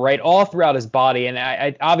power right all throughout his body, and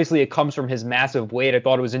I obviously it comes from his massive weight. I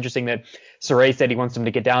thought it was interesting that Saray said he wants him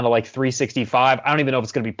to get down to 365. I don't even know if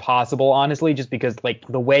it's going to be possible, honestly, just because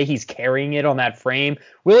the way he's carrying it on that frame.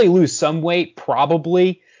 Will he lose some weight?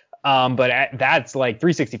 Probably. But that's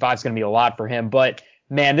 365 is going to be a lot for him. But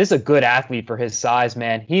man, this is a good athlete for his size,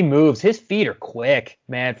 man. He moves. His feet are quick,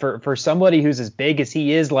 man. For somebody who's as big as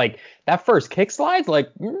he is, that first kick slide's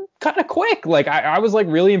kind of quick. I was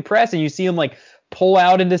really impressed. And you see him pull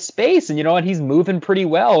out into space, and he's moving pretty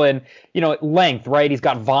well. And length, right? He's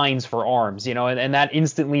got vines for arms, and that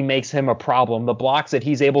instantly makes him a problem. The blocks that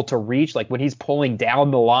he's able to reach, when he's pulling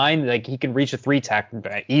down the line, he can reach a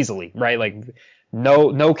 3-tech easily, right?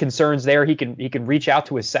 No concerns there. He can reach out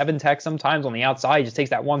to a 7-tech sometimes on the outside. He just takes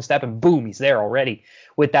that one step and boom, he's there already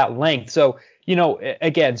with that length. So,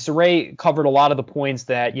 again, Saray covered a lot of the points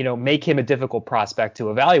that, make him a difficult prospect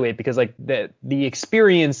to evaluate because the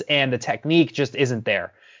experience and the technique just isn't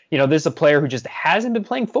there. This is a player who just hasn't been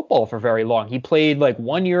playing football for very long. He played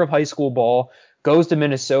 1 year of high school ball, goes to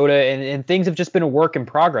Minnesota, and things have just been a work in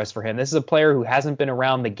progress for him. This is a player who hasn't been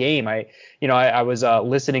around the game. I was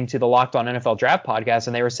listening to the Locked On NFL Draft podcast,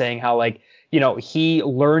 and they were saying how he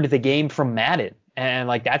learned the game from Madden, and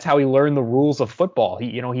that's how he learned the rules of football.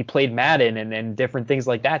 He played Madden and different things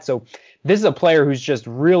like that. So this is a player who's just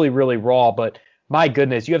really, really raw, but my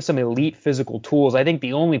goodness, you have some elite physical tools. I think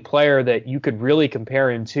the only player that you could really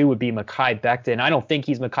compare him to would be Mekhi Becton. I don't think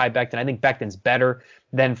he's Mekhi Becton. I think Becton's better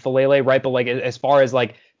than Fillane, right? But as far as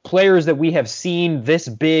players that we have seen this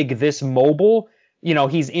big, this mobile,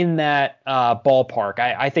 he's in that ballpark.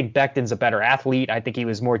 I think Becton's a better athlete. I think he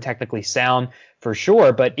was more technically sound for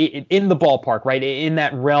sure, but in the ballpark, right? In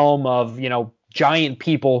that realm of, giant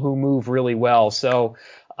people who move really well. So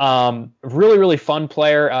really, really fun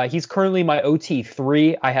player. He's currently my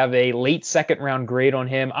OT3. I have a late second round grade on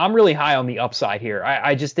him. I'm really high on the upside here.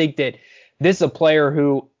 I just think that this is a player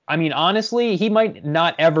who, honestly, he might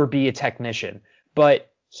not ever be a technician,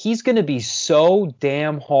 but he's going to be so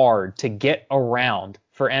damn hard to get around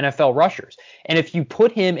for NFL rushers. And if you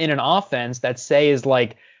put him in an offense that say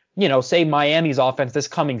Miami's offense this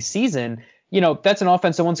coming season, that's an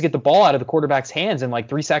offense that wants to get the ball out of the quarterback's hands in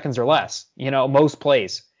 3 seconds or less, most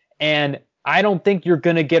plays. And I don't think you're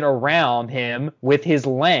going to get around him with his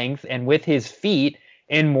length and with his feet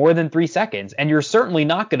in more than 3 seconds. And you're certainly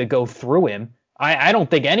not going to go through him. I don't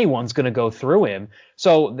think anyone's going to go through him.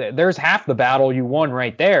 So there's half the battle you won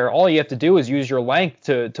right there. All you have to do is use your length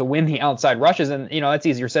to win the outside rushes. And, that's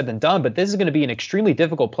easier said than done. But this is going to be an extremely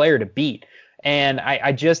difficult player to beat. And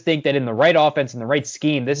I just think that in the right offense and the right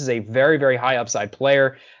scheme, this is a very, very high upside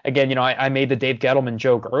player. Again, I made the Dave Gettleman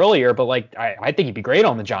joke earlier, but I think he'd be great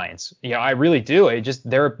on the Giants. I really do.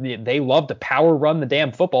 They love to power run the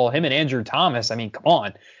damn football. Him and Andrew Thomas. I mean, come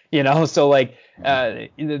on. So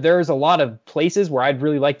there's a lot of places where I'd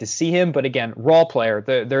really like to see him. But again, raw player,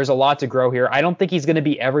 there's a lot to grow here. I don't think he's going to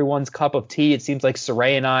be everyone's cup of tea. It seems like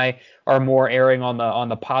Saray and I are more erring on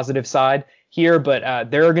the positive side here,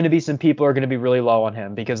 but there are going to be some people who are going to be really low on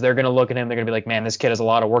him because they're going to look at him. They're going to be like, man, this kid has a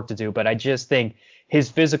lot of work to do. But I just think his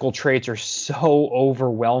physical traits are so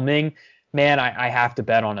overwhelming. Man, I have to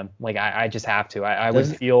bet on him. I just have to. I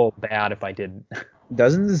would feel bad if I didn't.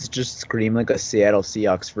 Doesn't this just scream like a Seattle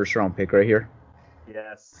Seahawks first round pick right here?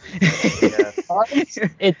 Yes.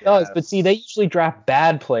 It does. But see, they usually draft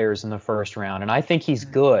bad players in the first round, and I think he's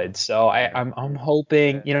good. So I'm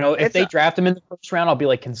hoping, if they draft him in the first round, I'll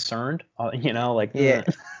be concerned. Yeah.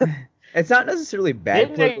 It's not necessarily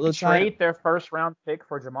bad. Didn't they trade their first round pick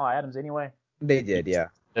for Jamal Adams anyway? They did, yeah.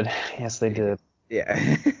 Yes, they did.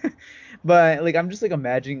 Yeah. But I'm just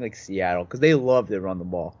imagining Seattle because they love to run the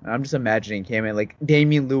ball. And I'm just imagining him and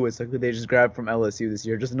Damian Lewis, who they just grabbed from LSU this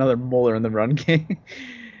year, just another Mueller in the run game.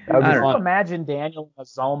 Can you imagine Daniel in a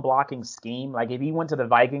zone blocking scheme? If he went to the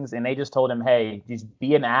Vikings and they just told him, hey, just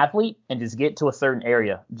be an athlete and just get to a certain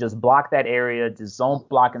area, just block that area, just zone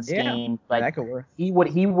blocking scheme. Yeah, that could work. He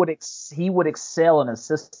would excel in a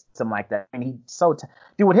system like that. And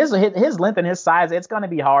dude, with his length and his size, it's gonna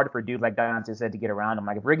be hard for dudes like Dante said to get around him.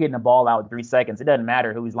 If we're getting the ball out in 3 seconds, it doesn't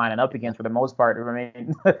matter who he's lining up against for the most part. I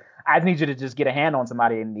mean, I need you to just get a hand on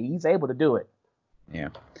somebody, and he's able to do it. Yeah.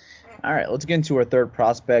 All right, let's get into our third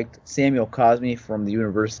prospect, Samuel Cosmi from the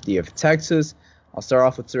University of Texas. I'll start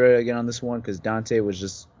off with Saray again on this one because Dante was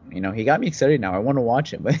just, he got me excited now. I want to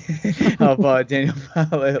watch him of Daniel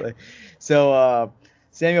Falele. So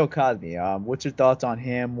Samuel Cosmi, what's your thoughts on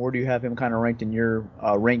him? Where do you have him kind of ranked in your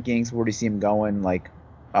rankings? Where do you see him going, in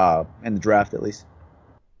the draft at least?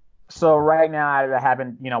 So right now I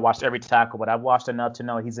haven't, watched every tackle, but I've watched enough to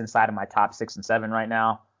know he's inside of my top 6 and 7 right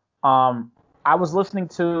now. I was listening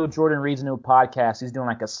to Jordan Reed's new podcast. He's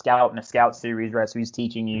doing a scout series, right? So he's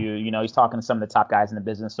teaching you, he's talking to some of the top guys in the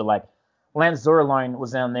business. So Lance Zierlein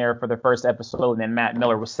was in there for the first episode, and then Matt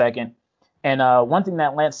Miller was second. And one thing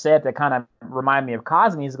that Lance said that kind of reminded me of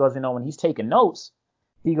Cosmi, he goes, when he's taking notes,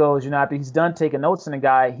 he goes, after he's done taking notes on a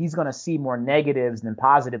guy, he's going to see more negatives than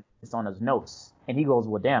positives on his notes. And he goes,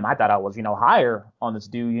 well, damn, I thought I was, higher on this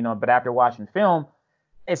dude, but after watching film,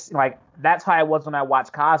 it's that's how I was when I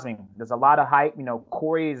watched Cosmi. There's a lot of hype.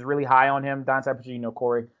 Corey is really high on him. Don Cypress,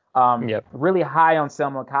 Corey. Yep. Really high on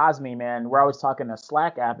Samuel Cosmi, man. We're always talking to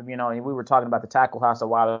Slack app. We were talking about the Tackle House a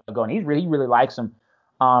while ago, and he really likes him.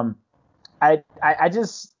 I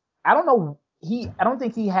don't know. I don't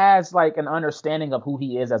think he has an understanding of who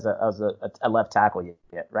he is as a left tackle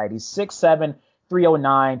yet, right? He's 6'7",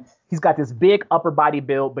 309. He's got this big upper body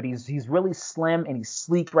build, but he's really slim and he's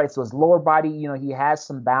sleek, right? So his lower body, he has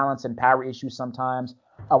some balance and power issues sometimes.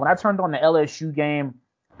 When I turned on the LSU game,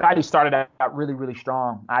 I thought he started out really, really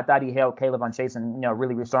strong. I thought he held K'Lavon Chaisson,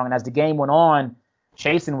 really, really strong. And as the game went on,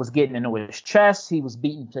 Chaisson was getting into his chest. He was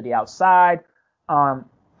beaten to the outside.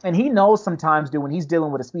 And he knows sometimes, dude, when he's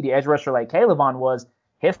dealing with a speedy edge rusher like K'Lavon was,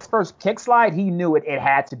 his first kick slide, he knew it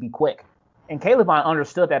had to be quick. And K'Lavon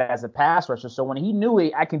understood that as a pass rusher. So when he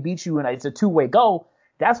knew I can beat you and it's a two-way go,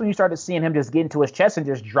 that's when you started seeing him just get into his chest and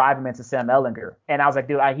just drive him into Sam Ehlinger. And I was like,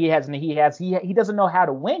 dude, he doesn't know how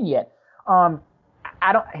to win yet.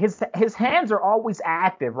 His hands are always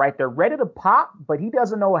active, right? They're ready to pop, but he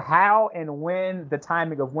doesn't know how and when the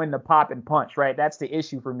timing of when to pop and punch, right? That's the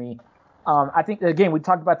issue for me. I think, again, we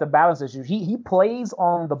talked about the balance issue. He plays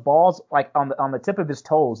on the balls, on the tip of his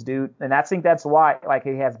toes, dude. And I think that's why,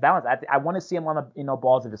 he has balance. I want to see him on the,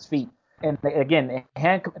 balls of his feet. And again,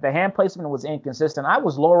 the hand placement was inconsistent. I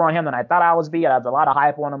was lower on him than I thought I was be. I had a lot of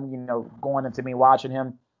hype on him, going into me watching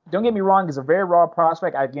him. Don't get me wrong, he's a very raw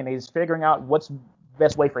prospect. Again, he's figuring out what's the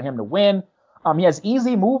best way for him to win. He has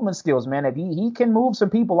easy movement skills, man. If he can move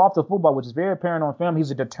some people off the football, which is very apparent on film.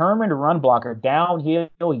 He's a determined run blocker. Downhill,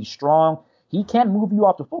 he's strong. He can move you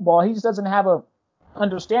off the football. He just doesn't have a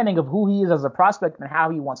understanding of who he is as a prospect and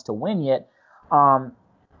how he wants to win yet. And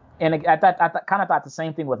I kind of thought the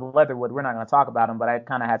same thing with Leatherwood. We're not going to talk about him, but I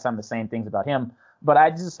kind of had some of the same things about him. But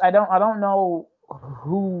I don't know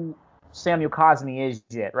who Samuel Cosmi is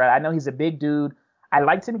yet, right? I know he's a big dude. I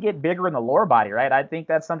liked him to get bigger in the lower body, right? I think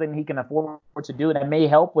that's something he can afford to do, and it may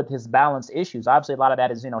help with his balance issues. Obviously, a lot of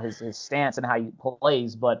that is, his stance and how he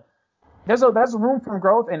plays, but there's room for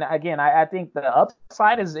growth. And again, I think the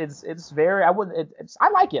upside it's very, I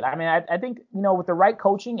like it. I mean, I think, with the right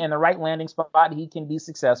coaching and the right landing spot, he can be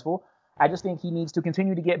successful. I just think he needs to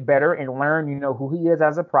continue to get better and learn, who he is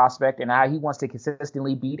as a prospect and how he wants to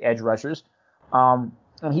consistently beat edge rushers.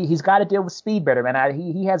 And he's got to deal with speed better, man.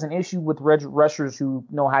 He has an issue with edge rushers who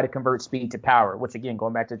know how to convert speed to power, which, again,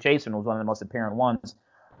 going back to Chasen, was one of the most apparent ones.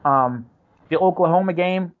 The Oklahoma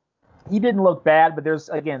game, he didn't look bad, but there's,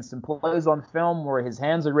 again, some plays on film where his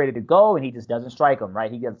hands are ready to go and he just doesn't strike them,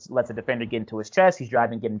 right? He lets the defender get into his chest. He's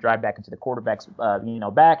getting drive back into the quarterback's,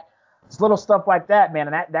 back. It's little stuff like that,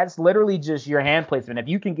 man, and that's literally just your hand placement. If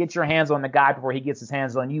you can get your hands on the guy before he gets his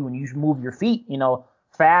hands on you and you move your feet,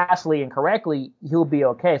 fastly and correctly, he'll be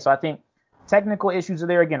okay. So I think technical issues are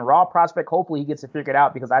there. Again, raw prospect, hopefully he gets it figured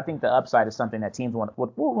out, because I think the upside is something that teams want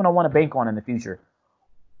to bank on in the future.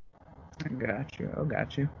 I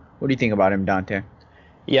got you. What do you think about him, Dante?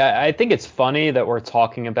 Yeah, I think it's funny that we're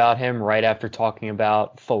talking about him right after talking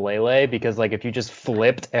about Falele, because if you just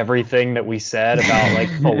flipped everything that we said about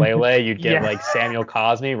Falele, you'd get Samuel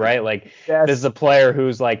Cosmi, right? Yes. This is a player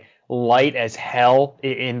who's light as hell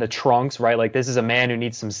in the trunks, right? This is a man who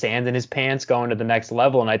needs some sand in his pants going to the next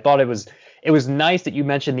level. And I thought it was nice that you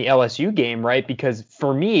mentioned the LSU game, right? Because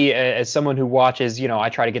for me, as someone who watches, I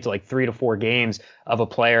try to get to 3 to 4 games of a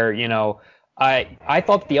player, I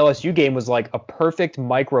thought the LSU game was a perfect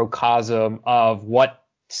microcosm of what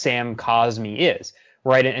Sam Cosmi is,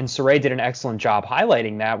 right? And Saray did an excellent job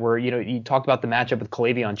highlighting that, where, you talked about the matchup with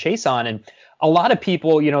K'Lavon Chaisson, and a lot of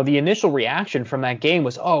people, the initial reaction from that game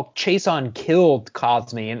was, oh, Chaisson killed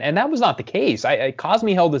Cosmi, and that was not the case.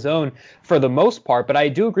 Cosmi held his own for the most part, but I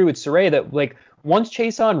do agree with Saray that once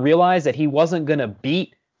Chaisson realized that he wasn't going to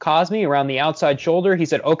beat Cosmi around the outside shoulder, he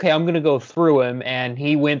said, okay, I'm going to go through him, and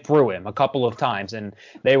he went through him a couple of times, and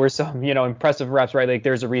they were some, impressive reps, right?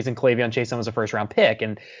 There's a reason K'Lavon Chaisson was a first-round pick,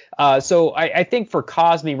 and so I think for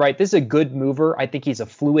Cosmi, right, this is a good mover. I think he's a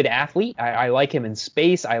fluid athlete. I like him in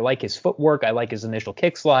space. I like his footwork. I like his initial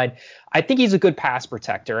kick slide. I think he's a good pass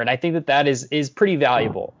protector, and I think that is pretty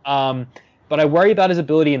valuable. But I worry about his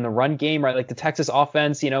ability in the run game, right? The Texas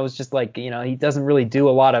offense, is just he doesn't really do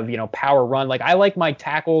a lot of, power run. I like my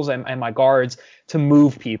tackles and my guards to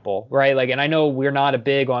move people, right? And I know we're not a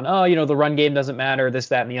big on, the run game doesn't matter, this,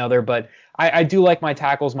 that, and the other, but I do like my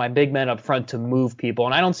tackles, my big men up front to move people.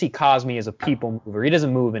 And I don't see Cosmi as a people mover. He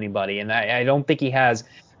doesn't move anybody. And I don't think he has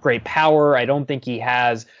great power. I don't think he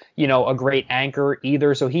has, a great anchor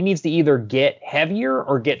either. So he needs to either get heavier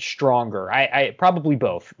or get stronger. I probably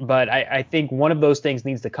both. But I think one of those things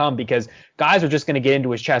needs to come, because guys are just going to get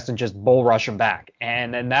into his chest and just bull rush him back.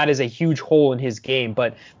 And that is a huge hole in his game.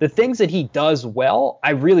 But the things that he does well,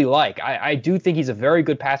 I really like. I do think he's a very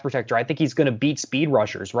good pass protector. I think he's going to beat speed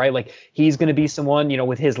rushers, right? He's going to be someone,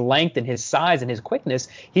 with his length and his size and his quickness,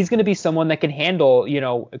 he's going to be someone that can handle,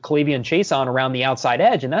 K'Lavon Chaisson around the outside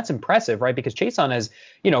edge. And that's impressive, right? Because Chaisson has,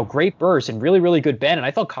 great burst and really, really good bend. And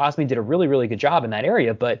I thought Cosmi did a really, really good job in that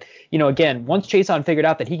area. But, again, once Chaisson figured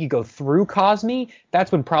out that he could go through Cosmi,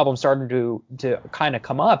 that's when problems started to kind of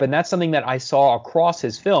come up. And that's something that I saw across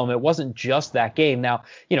his film. It wasn't just that game. Now,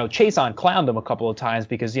 Chaisson clowned him a couple of times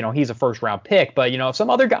because, he's a first round pick. But, some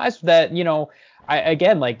other guys that,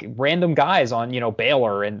 random guys on,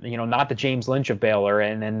 Baylor and, not the James Lynch of Baylor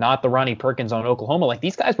and not the Ronnie Perkins on Oklahoma,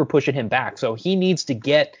 these guys were pushing him back. So he needs to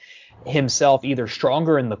get himself either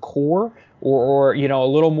stronger in the core or a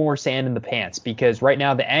little more sand in the pants, because right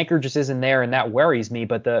now the anchor just isn't there, and that worries me.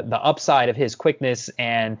 But the upside of his quickness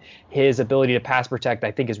and his ability to pass protect, I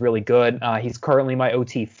think, is really good. He's currently my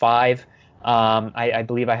OT 5. I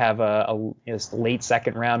believe I have a late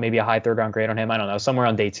second round, maybe a high third round grade on him. I don't know, somewhere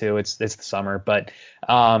on day 2. It's the summer, but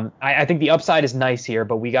I think the upside is nice here,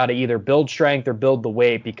 but we got to either build strength or build the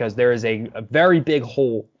weight, because there is a very big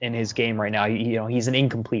hole in his game right now. He's an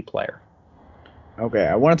incomplete player. Okay,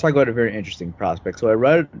 I want to talk about a very interesting prospect. So I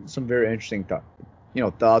read some very interesting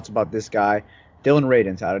thoughts about this guy, Dillon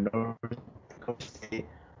Radunz out of North Dakota State,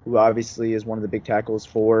 who obviously is one of the big tackles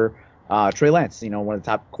for Trey Lance, one of the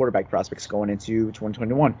top quarterback prospects going into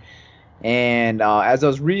 2021. And as I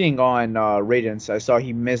was reading on Radunz, I saw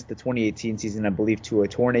he missed the 2018 season, I believe, to a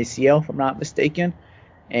torn ACL, if I'm not mistaken.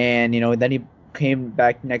 And, then he came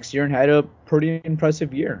back next year and had a pretty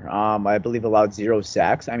impressive year. I believe allowed 0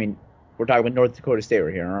 sacks. I mean, we're talking about North Dakota State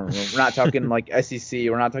right here. We're not talking SEC.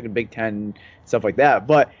 We're not talking Big Ten, stuff like that.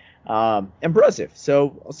 But impressive.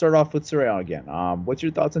 So I'll start off with Saray again. What's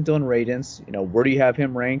your thoughts on Dillon Radunz? Where do you have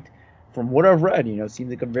him ranked? from what I've read, seems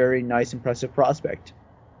like a very nice, impressive prospect.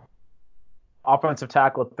 Offensive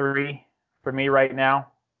tackle 3 for me right now.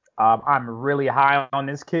 I'm really high on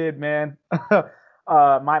this kid, man.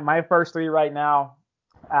 My first 3 right now,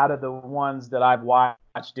 out of the ones that I've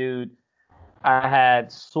watched, dude, I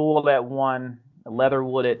had Sewell at 1,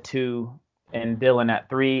 Leatherwood at 2, and Dillon at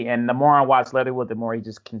 3. And the more I watch Leatherwood, the more he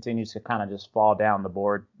just continues to kind of just fall down the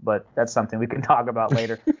board. But that's something we can talk about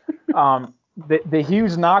later. The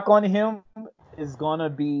huge knock on him is going to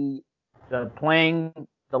be playing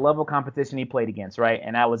the level of competition he played against, right?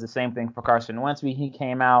 And that was the same thing for Carson Wentz when he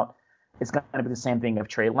came out. It's going to be the same thing if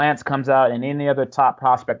Trey Lance comes out and any other top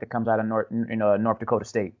prospect that comes out of North Dakota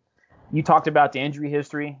State. You talked about the injury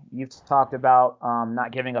history. You've talked about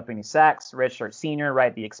not giving up any sacks, redshirt senior,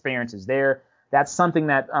 right? The experience is there. That's something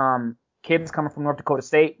that kids coming from North Dakota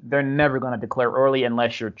State, they're never going to declare early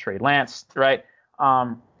unless you're Trey Lance, right?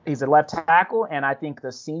 He's a left tackle, and I think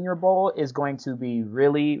the Senior Bowl is going to be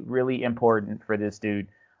really, really important for this dude.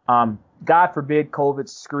 God forbid COVID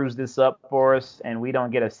screws this up for us and we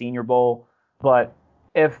don't get a Senior Bowl. But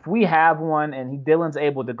if we have one and Dillon's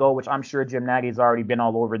able to go, which I'm sure Jim Nagy's already been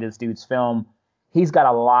all over this dude's film, he's got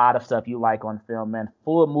a lot of stuff you like on film, man.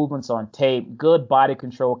 Full of movements on tape, good body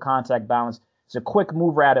control, contact balance. He's a quick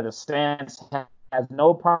mover out of the stance, has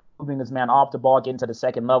no problem moving this man off the ball, getting to the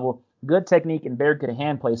second level. Good technique and very good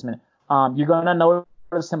hand placement. You're going to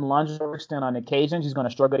notice him lunge or extend on occasions. He's going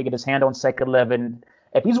to struggle to get his hand on second level.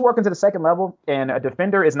 If he's working to the second level and a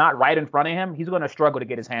defender is not right in front of him, he's going to struggle to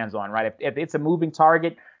get his hands on, right? If it's a moving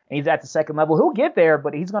target and he's at the second level, he'll get there,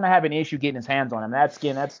 but he's going to have an issue getting his hands on him. That's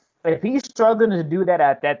if he's struggling to do that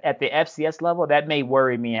at the FCS level, that may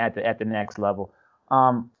worry me at the next level.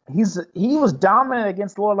 He was dominant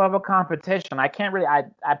against lower level competition. I can't really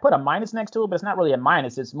I put a minus next to it, but it's not really a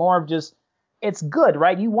minus. It's more of just it's good,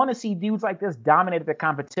 right? You want to see dudes like this dominate the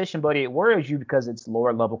competition, but it worries you because it's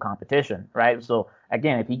lower level competition, right? So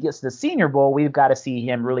again, if he gets to the Senior Bowl, we've got to see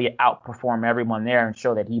him really outperform everyone there and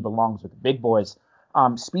show that he belongs with the big boys.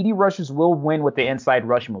 Speedy rushers will win with the inside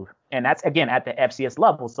rush move, and that's again at the FCS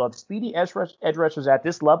level. So if speedy edge rushers at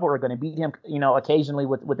this level are going to beat him, occasionally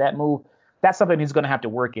with that move, that's something he's going to have to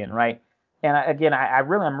work in, right? And again,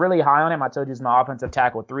 I'm really high on him. I told you he's my offensive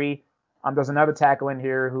tackle 3. There's another tackle in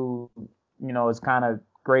here who is kind of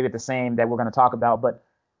great at the same that we're going to talk about. But,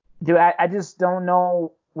 dude, I just don't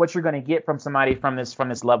know what you're going to get from somebody from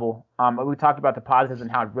this level. We talked about the positives and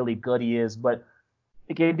how really good he is. But,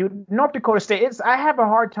 again, dude, North Dakota State, I have a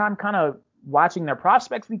hard time kind of watching their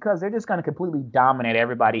prospects because they're just going to completely dominate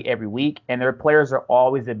everybody every week. And their players are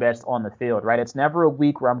always the best on the field, right? It's never a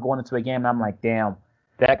week where I'm going into a game and I'm like, damn,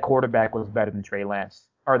 that quarterback was better than Trey Lance.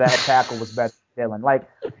 Or that tackle was better than Dillon. Like,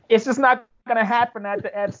 it's just not going to happen at the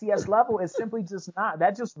FCS level. It's simply just not.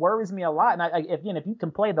 That just worries me a lot. And if you can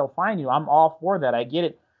play, they'll find you. I'm all for that. I get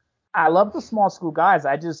it. I love the small school guys.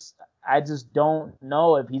 I just don't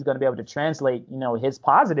know if he's going to be able to translate, his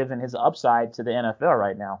positives and his upside to the NFL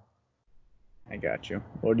right now. I got you.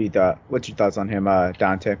 What's your thoughts on him,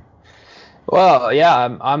 Dante? Well,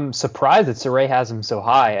 yeah, I'm surprised that Saray has him so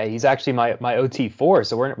high. He's actually my OT4,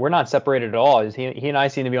 so we're not separated at all. He and I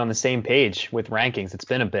seem to be on the same page with rankings. It's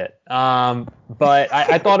been a bit. But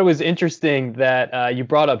I thought it was interesting that you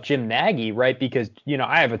brought up Jim Nagy, right? Because,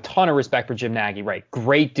 I have a ton of respect for Jim Nagy, right?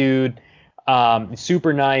 Great dude,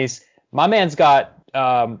 super nice. My man's got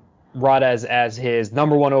Rodez as his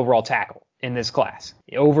number 1 overall tackle in this class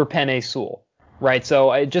over Penei Sewell, right?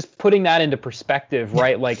 So just putting that into perspective,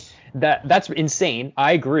 right? Like, that's insane.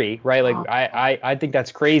 I agree, right? Like I think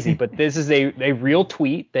that's crazy, but this is a real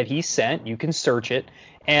tweet that he sent. You can search it.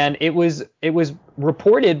 And it was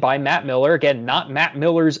reported by Matt Miller. Again, not Matt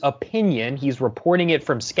Miller's opinion. He's reporting it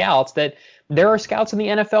from scouts that there are scouts in the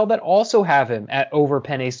NFL that also have him at over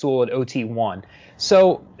Penei Sewell at OT1.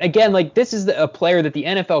 So again, like this is a player that the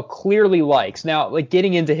NFL clearly likes. Now, like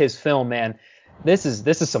getting into his film, man, this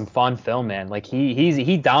is some fun film, man. Like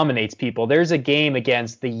he dominates people. There's a game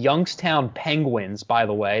against the Youngstown Penguins, by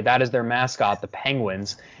the way. That is their mascot, the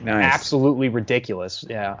Penguins. Nice. Absolutely ridiculous.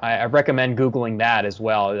 Yeah, I recommend Googling that as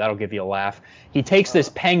well. That'll give you a laugh. He takes this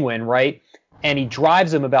penguin, right, and he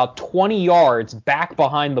drives him about 20 yards back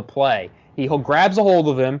behind the play. He grabs a hold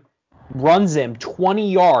of him, runs him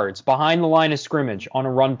 20 yards behind the line of scrimmage on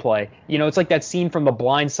a run play. It's like that scene from The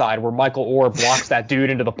Blind Side where Michael Orr blocks that dude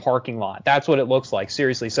into the parking lot. That's what it looks like,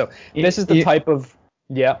 seriously. So this is the type of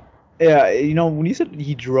Yeah, when you said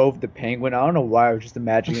he drove the penguin, I don't know why I was just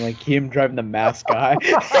imagining like him driving the mascot.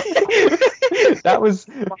 That's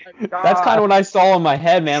kind of what I saw in my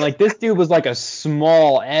head, man. Like this dude was like a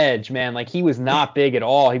small edge, man. Like he was not big at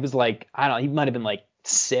all. He was like, I don't know, he might have been like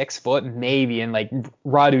 6 foot maybe, and like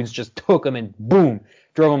Raduns just took him and boom,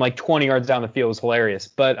 drove him like 20 yards down the field. It was hilarious.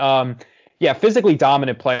 But yeah, physically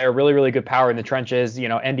dominant player, really, really good power in the trenches.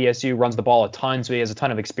 NDSU runs the ball a ton, so he has a ton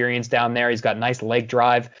of experience down there. He's got nice leg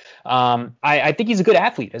drive. I think he's a good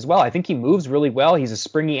athlete as well. I think he moves really well. He's a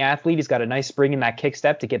springy athlete. He's got a nice spring in that kick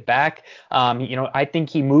step to get back. I think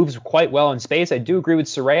he moves quite well in space. I do agree with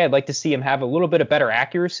Saray. I'd like to see him have a little bit of better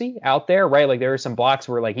accuracy out there, right? Like there are some blocks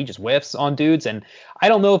where like he just whiffs on dudes, and I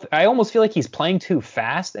don't know if I almost feel like he's playing too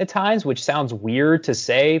fast at times, which sounds weird to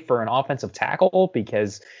say for an offensive tackle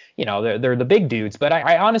because they're the big dudes, but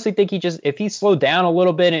I honestly think if he slowed down a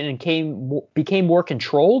little bit and became more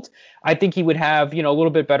controlled, I think he would have, a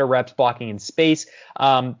little bit better reps blocking in space.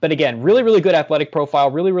 But again, really, really good athletic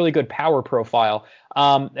profile, really, really good power profile.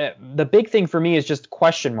 The big thing for me is just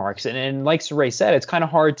question marks. And like Saray said, it's kind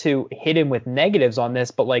of hard to hit him with negatives on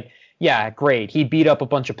this, but like, yeah, great. He beat up a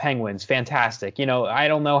bunch of Penguins. Fantastic. I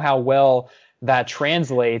don't know how well that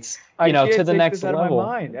translates, to the next level. Out of my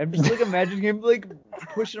mind. I'm just like imagining him like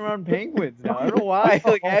pushing around penguins now. I don't know why,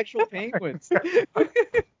 like actual penguins.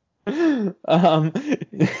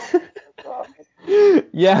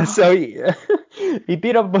 Yeah, so he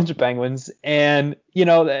beat up a bunch of Penguins, and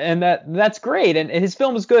that's great, and his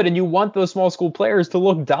film is good, and you want those small school players to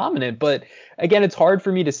look dominant, but again, it's hard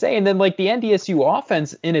for me to say. And then like the NDSU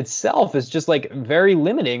offense in itself is just like very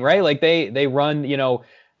limiting, right? Like they run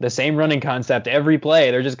the same running concept every play.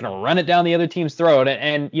 They're just going to run it down the other team's throat.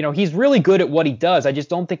 And he's really good at what he does. I just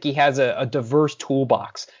don't think he has a diverse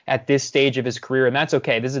toolbox at this stage of his career. And that's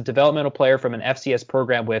okay. This is a developmental player from an FCS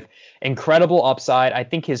program with incredible upside. I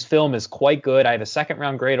think his film is quite good. I have a 2nd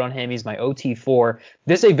round grade on him. He's my OT4.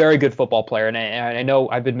 This is a very good football player. And I know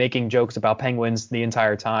I've been making jokes about Penguins the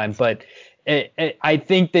entire time, but I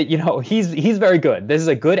think that, he's very good. This is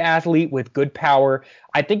a good athlete with good power.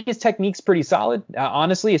 I think his technique's pretty solid,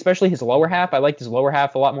 honestly, especially his lower half. I liked his lower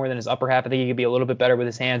half a lot more than his upper half. I think he could be a little bit better with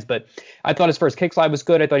his hands, but I thought his first kick slide was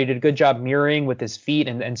good. I thought he did a good job mirroring with his feet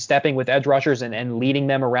and stepping with edge rushers and leading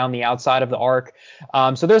them around the outside of the arc.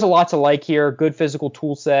 So there's a lot to like here. Good physical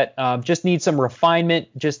tool set. Just needs some refinement,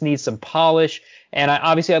 just needs some polish. And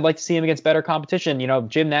I'd like to see him against better competition.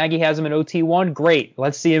 Jim Nagy has him in OT1. Great.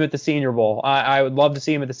 Let's see him at the Senior Bowl. I would love to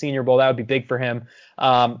see him at the Senior Bowl. That would be big for him.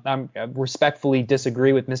 I respectfully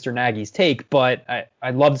disagree with Mr. Nagy's take, but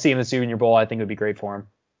I'd love to see him in the Senior Bowl. I think it would be great for him.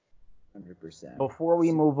 100%. Before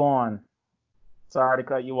we move on, sorry to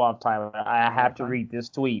cut you off, Tyler. I have to read this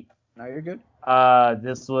tweet. No, you're good.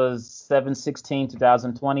 This was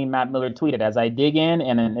 7/16/2020. Matt Miller tweeted, "As I dig in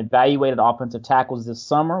and evaluated offensive tackles this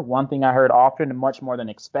summer, one thing I heard often and much more than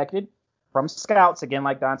expected from scouts, again,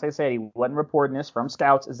 like Dante said, he wasn't reporting this, from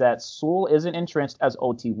scouts, is that Sewell isn't entrenched as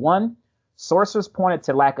OT1. Sources pointed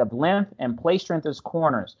to lack of length and play strength as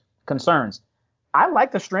concerns. I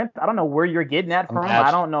like the strength. I don't know where you're getting that from. I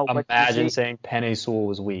don't know. Imagine saying Penei Sewell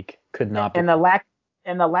was weak. Could not be. And the lack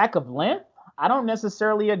of length, I don't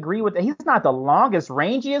necessarily agree with that. He's not the longest,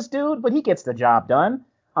 rangiest dude, but he gets the job done.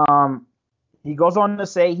 He goes on to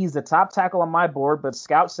say he's the top tackle on my board, but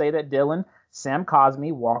scouts say that Dillon, Sam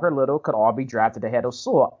Cosmi, Walker Little could all be drafted ahead of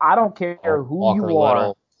Sewell. I don't care who Walker you are.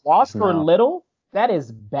 Little. Walker Little, that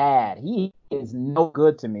is bad. He is no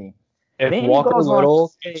good to me. If Walker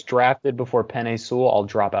Little is drafted before Penei Sewell, I'll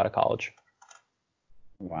drop out of college.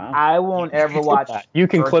 Wow. I won't ever watch that. You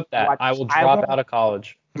can clip that. I will drop out of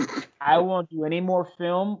college. I won't do any more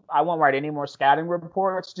film. I won't write any more scouting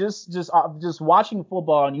reports. Just watching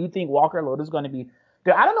football, and you think Walker Little is going to be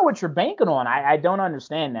good. I don't know what you're banking on. I don't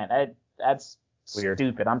understand that. That's weird.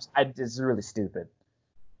 Stupid. It's really stupid.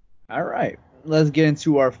 All right. Let's get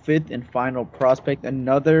into our 5th and final prospect.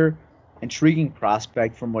 Another intriguing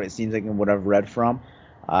prospect from what it seems like and what I've read from.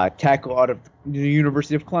 Tackle out of the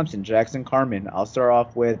University of Clemson, Jackson Carman. I'll start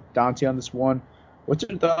off with Dante on this one. What's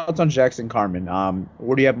your thoughts on Jackson Carman?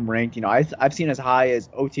 Where do you have him ranked? I've seen as high as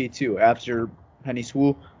OT2 after Penei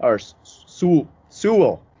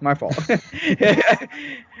Sewell. My fault.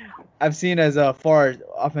 I've seen as far as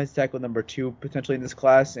offensive tackle number 2 potentially in this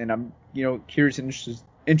class, and I'm curious and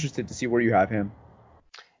interested to see where you have him.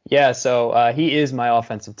 Yeah, so he is my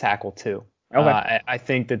offensive tackle too. Okay. I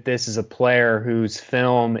think that this is a player whose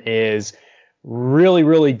film is really,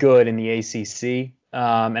 really good in the ACC.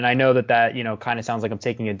 And I know that kind of sounds like I'm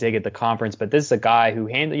taking a dig at the conference, but this is a guy who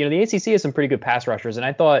the ACC has some pretty good pass rushers, and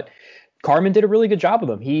I thought Carman did a really good job with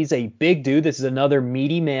him. He's a big dude. This is another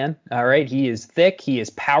meaty man. All right. He is thick. He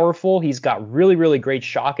is powerful. He's got really, really great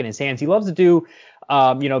shock in his hands. He loves to do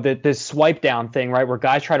This swipe down thing, right, where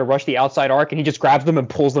guys try to rush the outside arc and he just grabs them and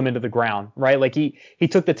pulls them into the ground, right? Like he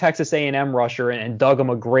took the Texas A&M rusher and dug him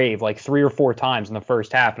a grave like 3 or 4 times in the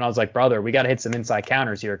first half. And I was like, brother, we got to hit some inside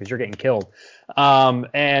counters here because you're getting killed.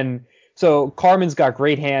 And so Carman's got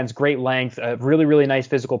great hands, great length, a really, really nice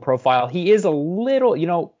physical profile. He is a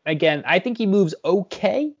little, again, I think he moves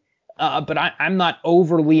okay, but I'm not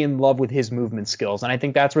overly in love with his movement skills. And I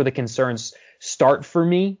think that's where the concerns start for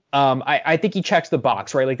me. I think he checks the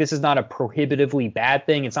box, right? Like this is not a prohibitively bad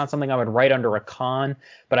thing. It's not something I would write under a con,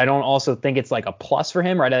 but I don't also think it's like a plus for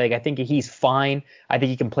him, right? I think he's fine. I think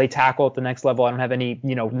he can play tackle at the next level. I don't have any,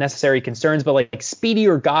 necessary concerns, but like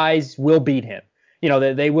speedier guys will beat him.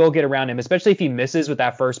 They will get around him, especially if he misses with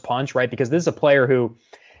that first punch, right? Because this is a player who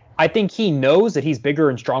I think he knows that he's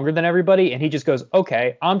bigger and stronger than everybody. And he just goes,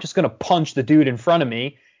 okay, I'm just going to punch the dude in front of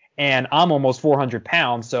me. And I'm almost 400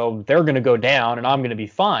 pounds, so they're going to go down and I'm going to be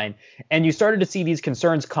fine. And you started to see these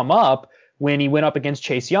concerns come up when he went up against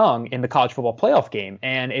Chase Young in the college football playoff game.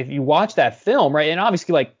 And if you watch that film, right, and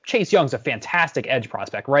obviously like Chase Young's a fantastic edge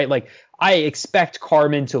prospect, right? Like I expect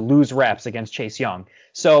Carman to lose reps against Chase Young.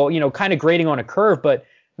 So, kind of grading on a curve, but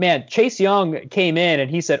man, Chase Young came in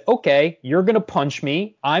and he said, okay, you're going to punch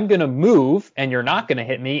me. I'm going to move and you're not going to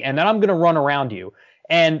hit me. And then I'm going to run around you.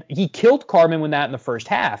 And he killed Carman with that in the first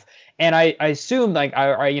half. And I assumed, like,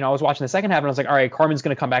 I was watching the second half and I was like, all right, Carman's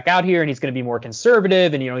going to come back out here and he's going to be more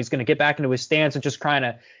conservative and, he's going to get back into his stance and just try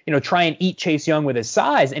and eat Chase Young with his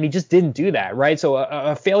size. And he just didn't do that, right? So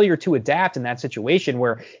a failure to adapt in that situation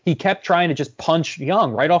where he kept trying to just punch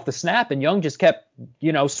Young right off the snap and Young just kept,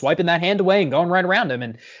 swiping that hand away and going right around him.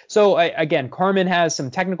 And so, again, Carman has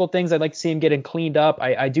some technical things. I'd like to see him getting cleaned up.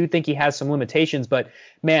 I do think he has some limitations, but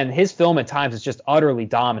man, his film at times is just utterly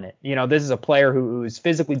dominant. This is a player who is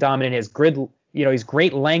physically dominant. His grid, he's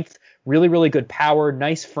great length, really, really good power,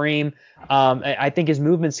 nice frame. I think his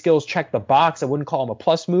movement skills check the box. I wouldn't call him a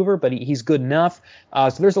plus mover, but he's good enough.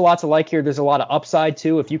 So there's a lot to like here. There's a lot of upside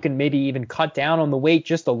too. If you can maybe even cut down on the weight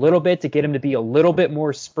just a little bit to get him to be a little bit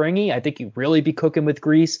more springy, I think you'd really be cooking with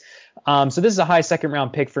grease. So this is a high second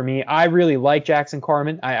round pick for me. I really like Jackson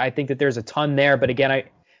Carman. I think that there's a ton there, but again,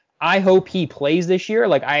 I hope he plays this year.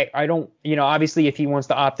 Like I don't, obviously if he wants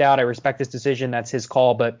to opt out, I respect his decision. That's his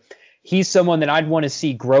call, but he's someone that I'd want to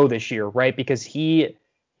see grow this year, right? Because he,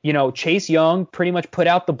 Chase Young pretty much put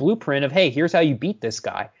out the blueprint of, hey, here's how you beat this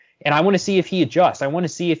guy. And I want to see if he adjusts. I want to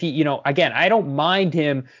see if he, again, I don't mind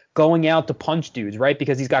him going out to punch dudes, right?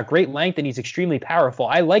 Because he's got great length and he's extremely powerful.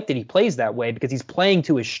 I like that he plays that way because he's playing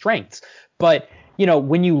to his strengths. But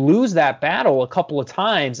when you lose that battle a couple of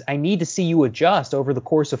times, I need to see you adjust over the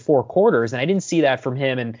course of 4 quarters. And I didn't see that from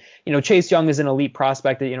him. And, Chase Young is an elite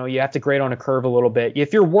prospect that, you have to grade on a curve a little bit.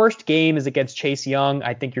 If your worst game is against Chase Young,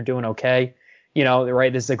 I think you're doing okay.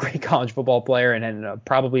 Right, this is a great college football player and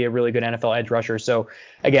probably a really good NFL edge rusher. So,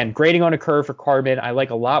 again, grading on a curve for Carman. I like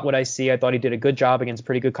a lot what I see. I thought he did a good job against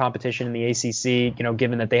pretty good competition in the ACC,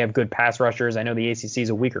 given that they have good pass rushers. I know the ACC is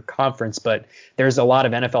a weaker conference, but there's a lot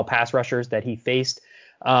of NFL pass rushers that he faced.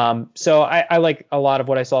 So I like a lot of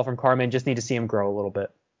what I saw from Carman. Just need to see him grow a little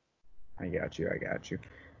bit. I got you.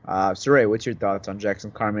 Saray, what's your thoughts on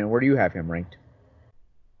Jackson Carman? Where do you have him ranked?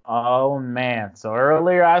 Oh, man. So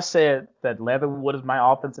earlier I said that Leatherwood is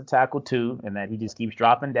my offensive tackle, too, and that he just keeps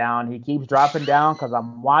dropping down. He keeps dropping down because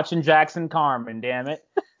I'm watching Jackson Carman, damn it.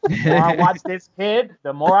 The more I watch this kid,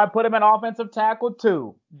 the more I put him at offensive tackle,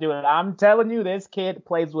 too. Dude, I'm telling you, this kid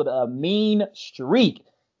plays with a mean streak.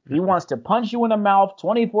 He wants to punch you in the mouth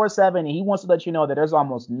 24/7. He wants to let you know that there's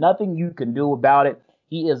almost nothing you can do about it.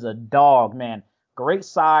 He is a dog, man. Great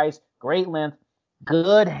size, great length.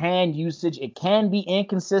 Good hand usage. It can be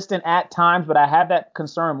inconsistent at times, but I have that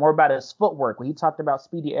concern more about his footwork. When he talked about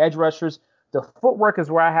speedy edge rushers, the footwork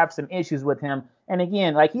is where I have some issues with him. And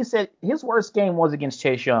again, like he said, his worst game was against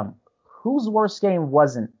Chase Young. Whose worst game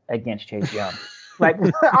wasn't against Chase Young? Like,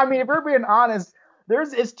 I mean, if we're being honest,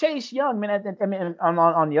 it's Chase Young, man. I mean,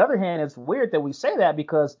 on the other hand, it's weird that we say that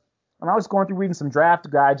because when I was going through reading some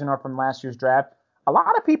draft guides, from last year's draft, a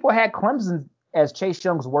lot of people had Clemson as Chase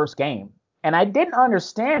Young's worst game. And I didn't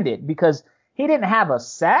understand it because he didn't have a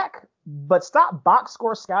sack, but stop box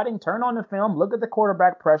score scouting, turn on the film, look at the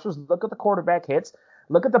quarterback pressures, look at the quarterback hits,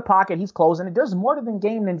 look at the pocket he's closing. There's more to the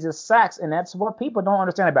game than just sacks, and that's what people don't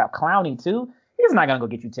understand about Clowney, too. He's not going to go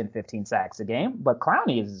get you 10, 15 sacks a game, but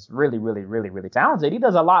Clowney is really, really, really, really talented. He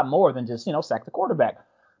does a lot more than just, sack the quarterback.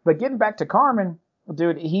 But getting back to Carman,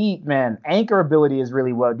 dude, anchor ability is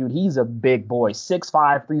really well. Dude, he's a big boy,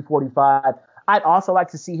 6'5", 345. I'd also like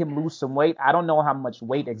to see him lose some weight. I don't know how much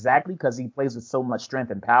weight exactly because he plays with so much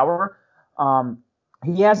strength and power.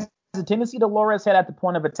 He has a tendency to lower his head at the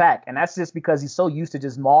point of attack, and that's just because he's so used to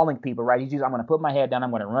just mauling people, right? He's just, I'm going to put my head down,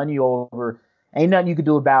 I'm going to run you over. Ain't nothing you can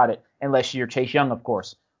do about it unless you're Chase Young, of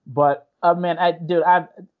course. But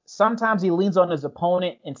sometimes he leans on his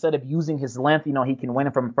opponent instead of using his length. You know, he can win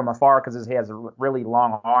from afar because he has really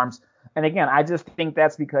long arms. And again, I just think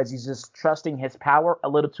that's because he's just trusting his power a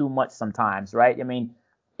little too much sometimes, right? I mean,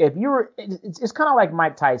 it's kind of like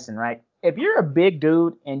Mike Tyson, right? If you're a big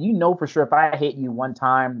dude and you know for sure if I hit you one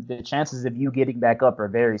time, the chances of you getting back up are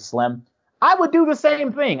very slim. I would do the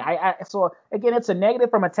same thing. So again, it's a negative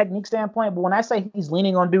from a technique standpoint, but when I say he's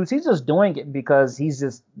leaning on dudes, he's just doing it because he's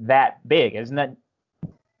just that big. There's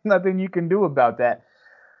nothing you can do about that.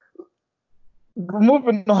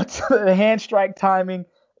 Moving on to the hand strike timing,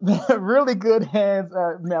 really good hands.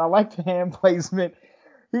 Man, I like the hand placement.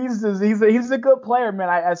 He's a good player, man.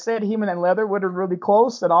 I said him and Leatherwood are really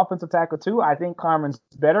close at offensive tackle too. I think Carman's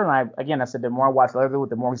better, and I said the more I watch Leatherwood,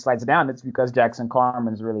 the more he slides down. It's because Jackson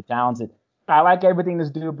Carman's really talented. I like everything this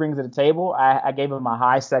dude brings to the table. I gave him a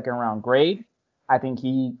high second round grade. I think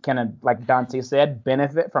he can, like Dante said,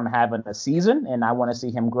 benefit from having a season, and I want to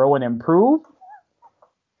see him grow and improve.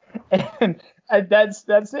 And that's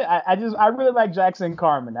it. I really like Jackson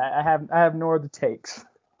Carman. I have no other takes.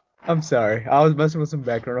 I'm sorry. I was messing with some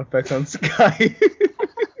background effects on Sky.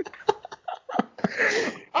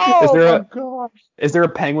 Gosh. Is there a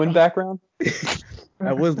penguin background?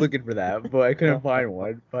 I was looking for that, but I couldn't find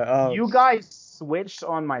one. But you guys switched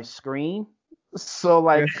on my screen. So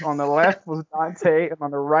like on the left was Dante and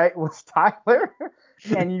on the right was Tyler.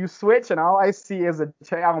 And you switch and all I see is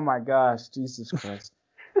oh my gosh, Jesus Christ.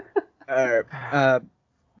 All right.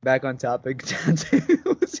 Back on topic.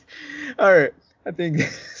 All right. I think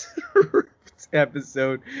this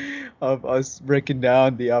episode of us breaking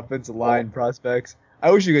down the offensive line prospects. I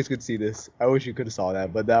wish you guys could see this. I wish you could have saw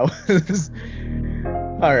that, but that was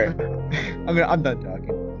all right. I'm done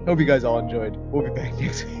talking. Hope you guys all enjoyed. We'll be back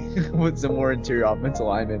next week with some more interior offensive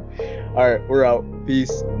linemen. All right, we're out.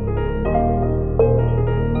 Peace.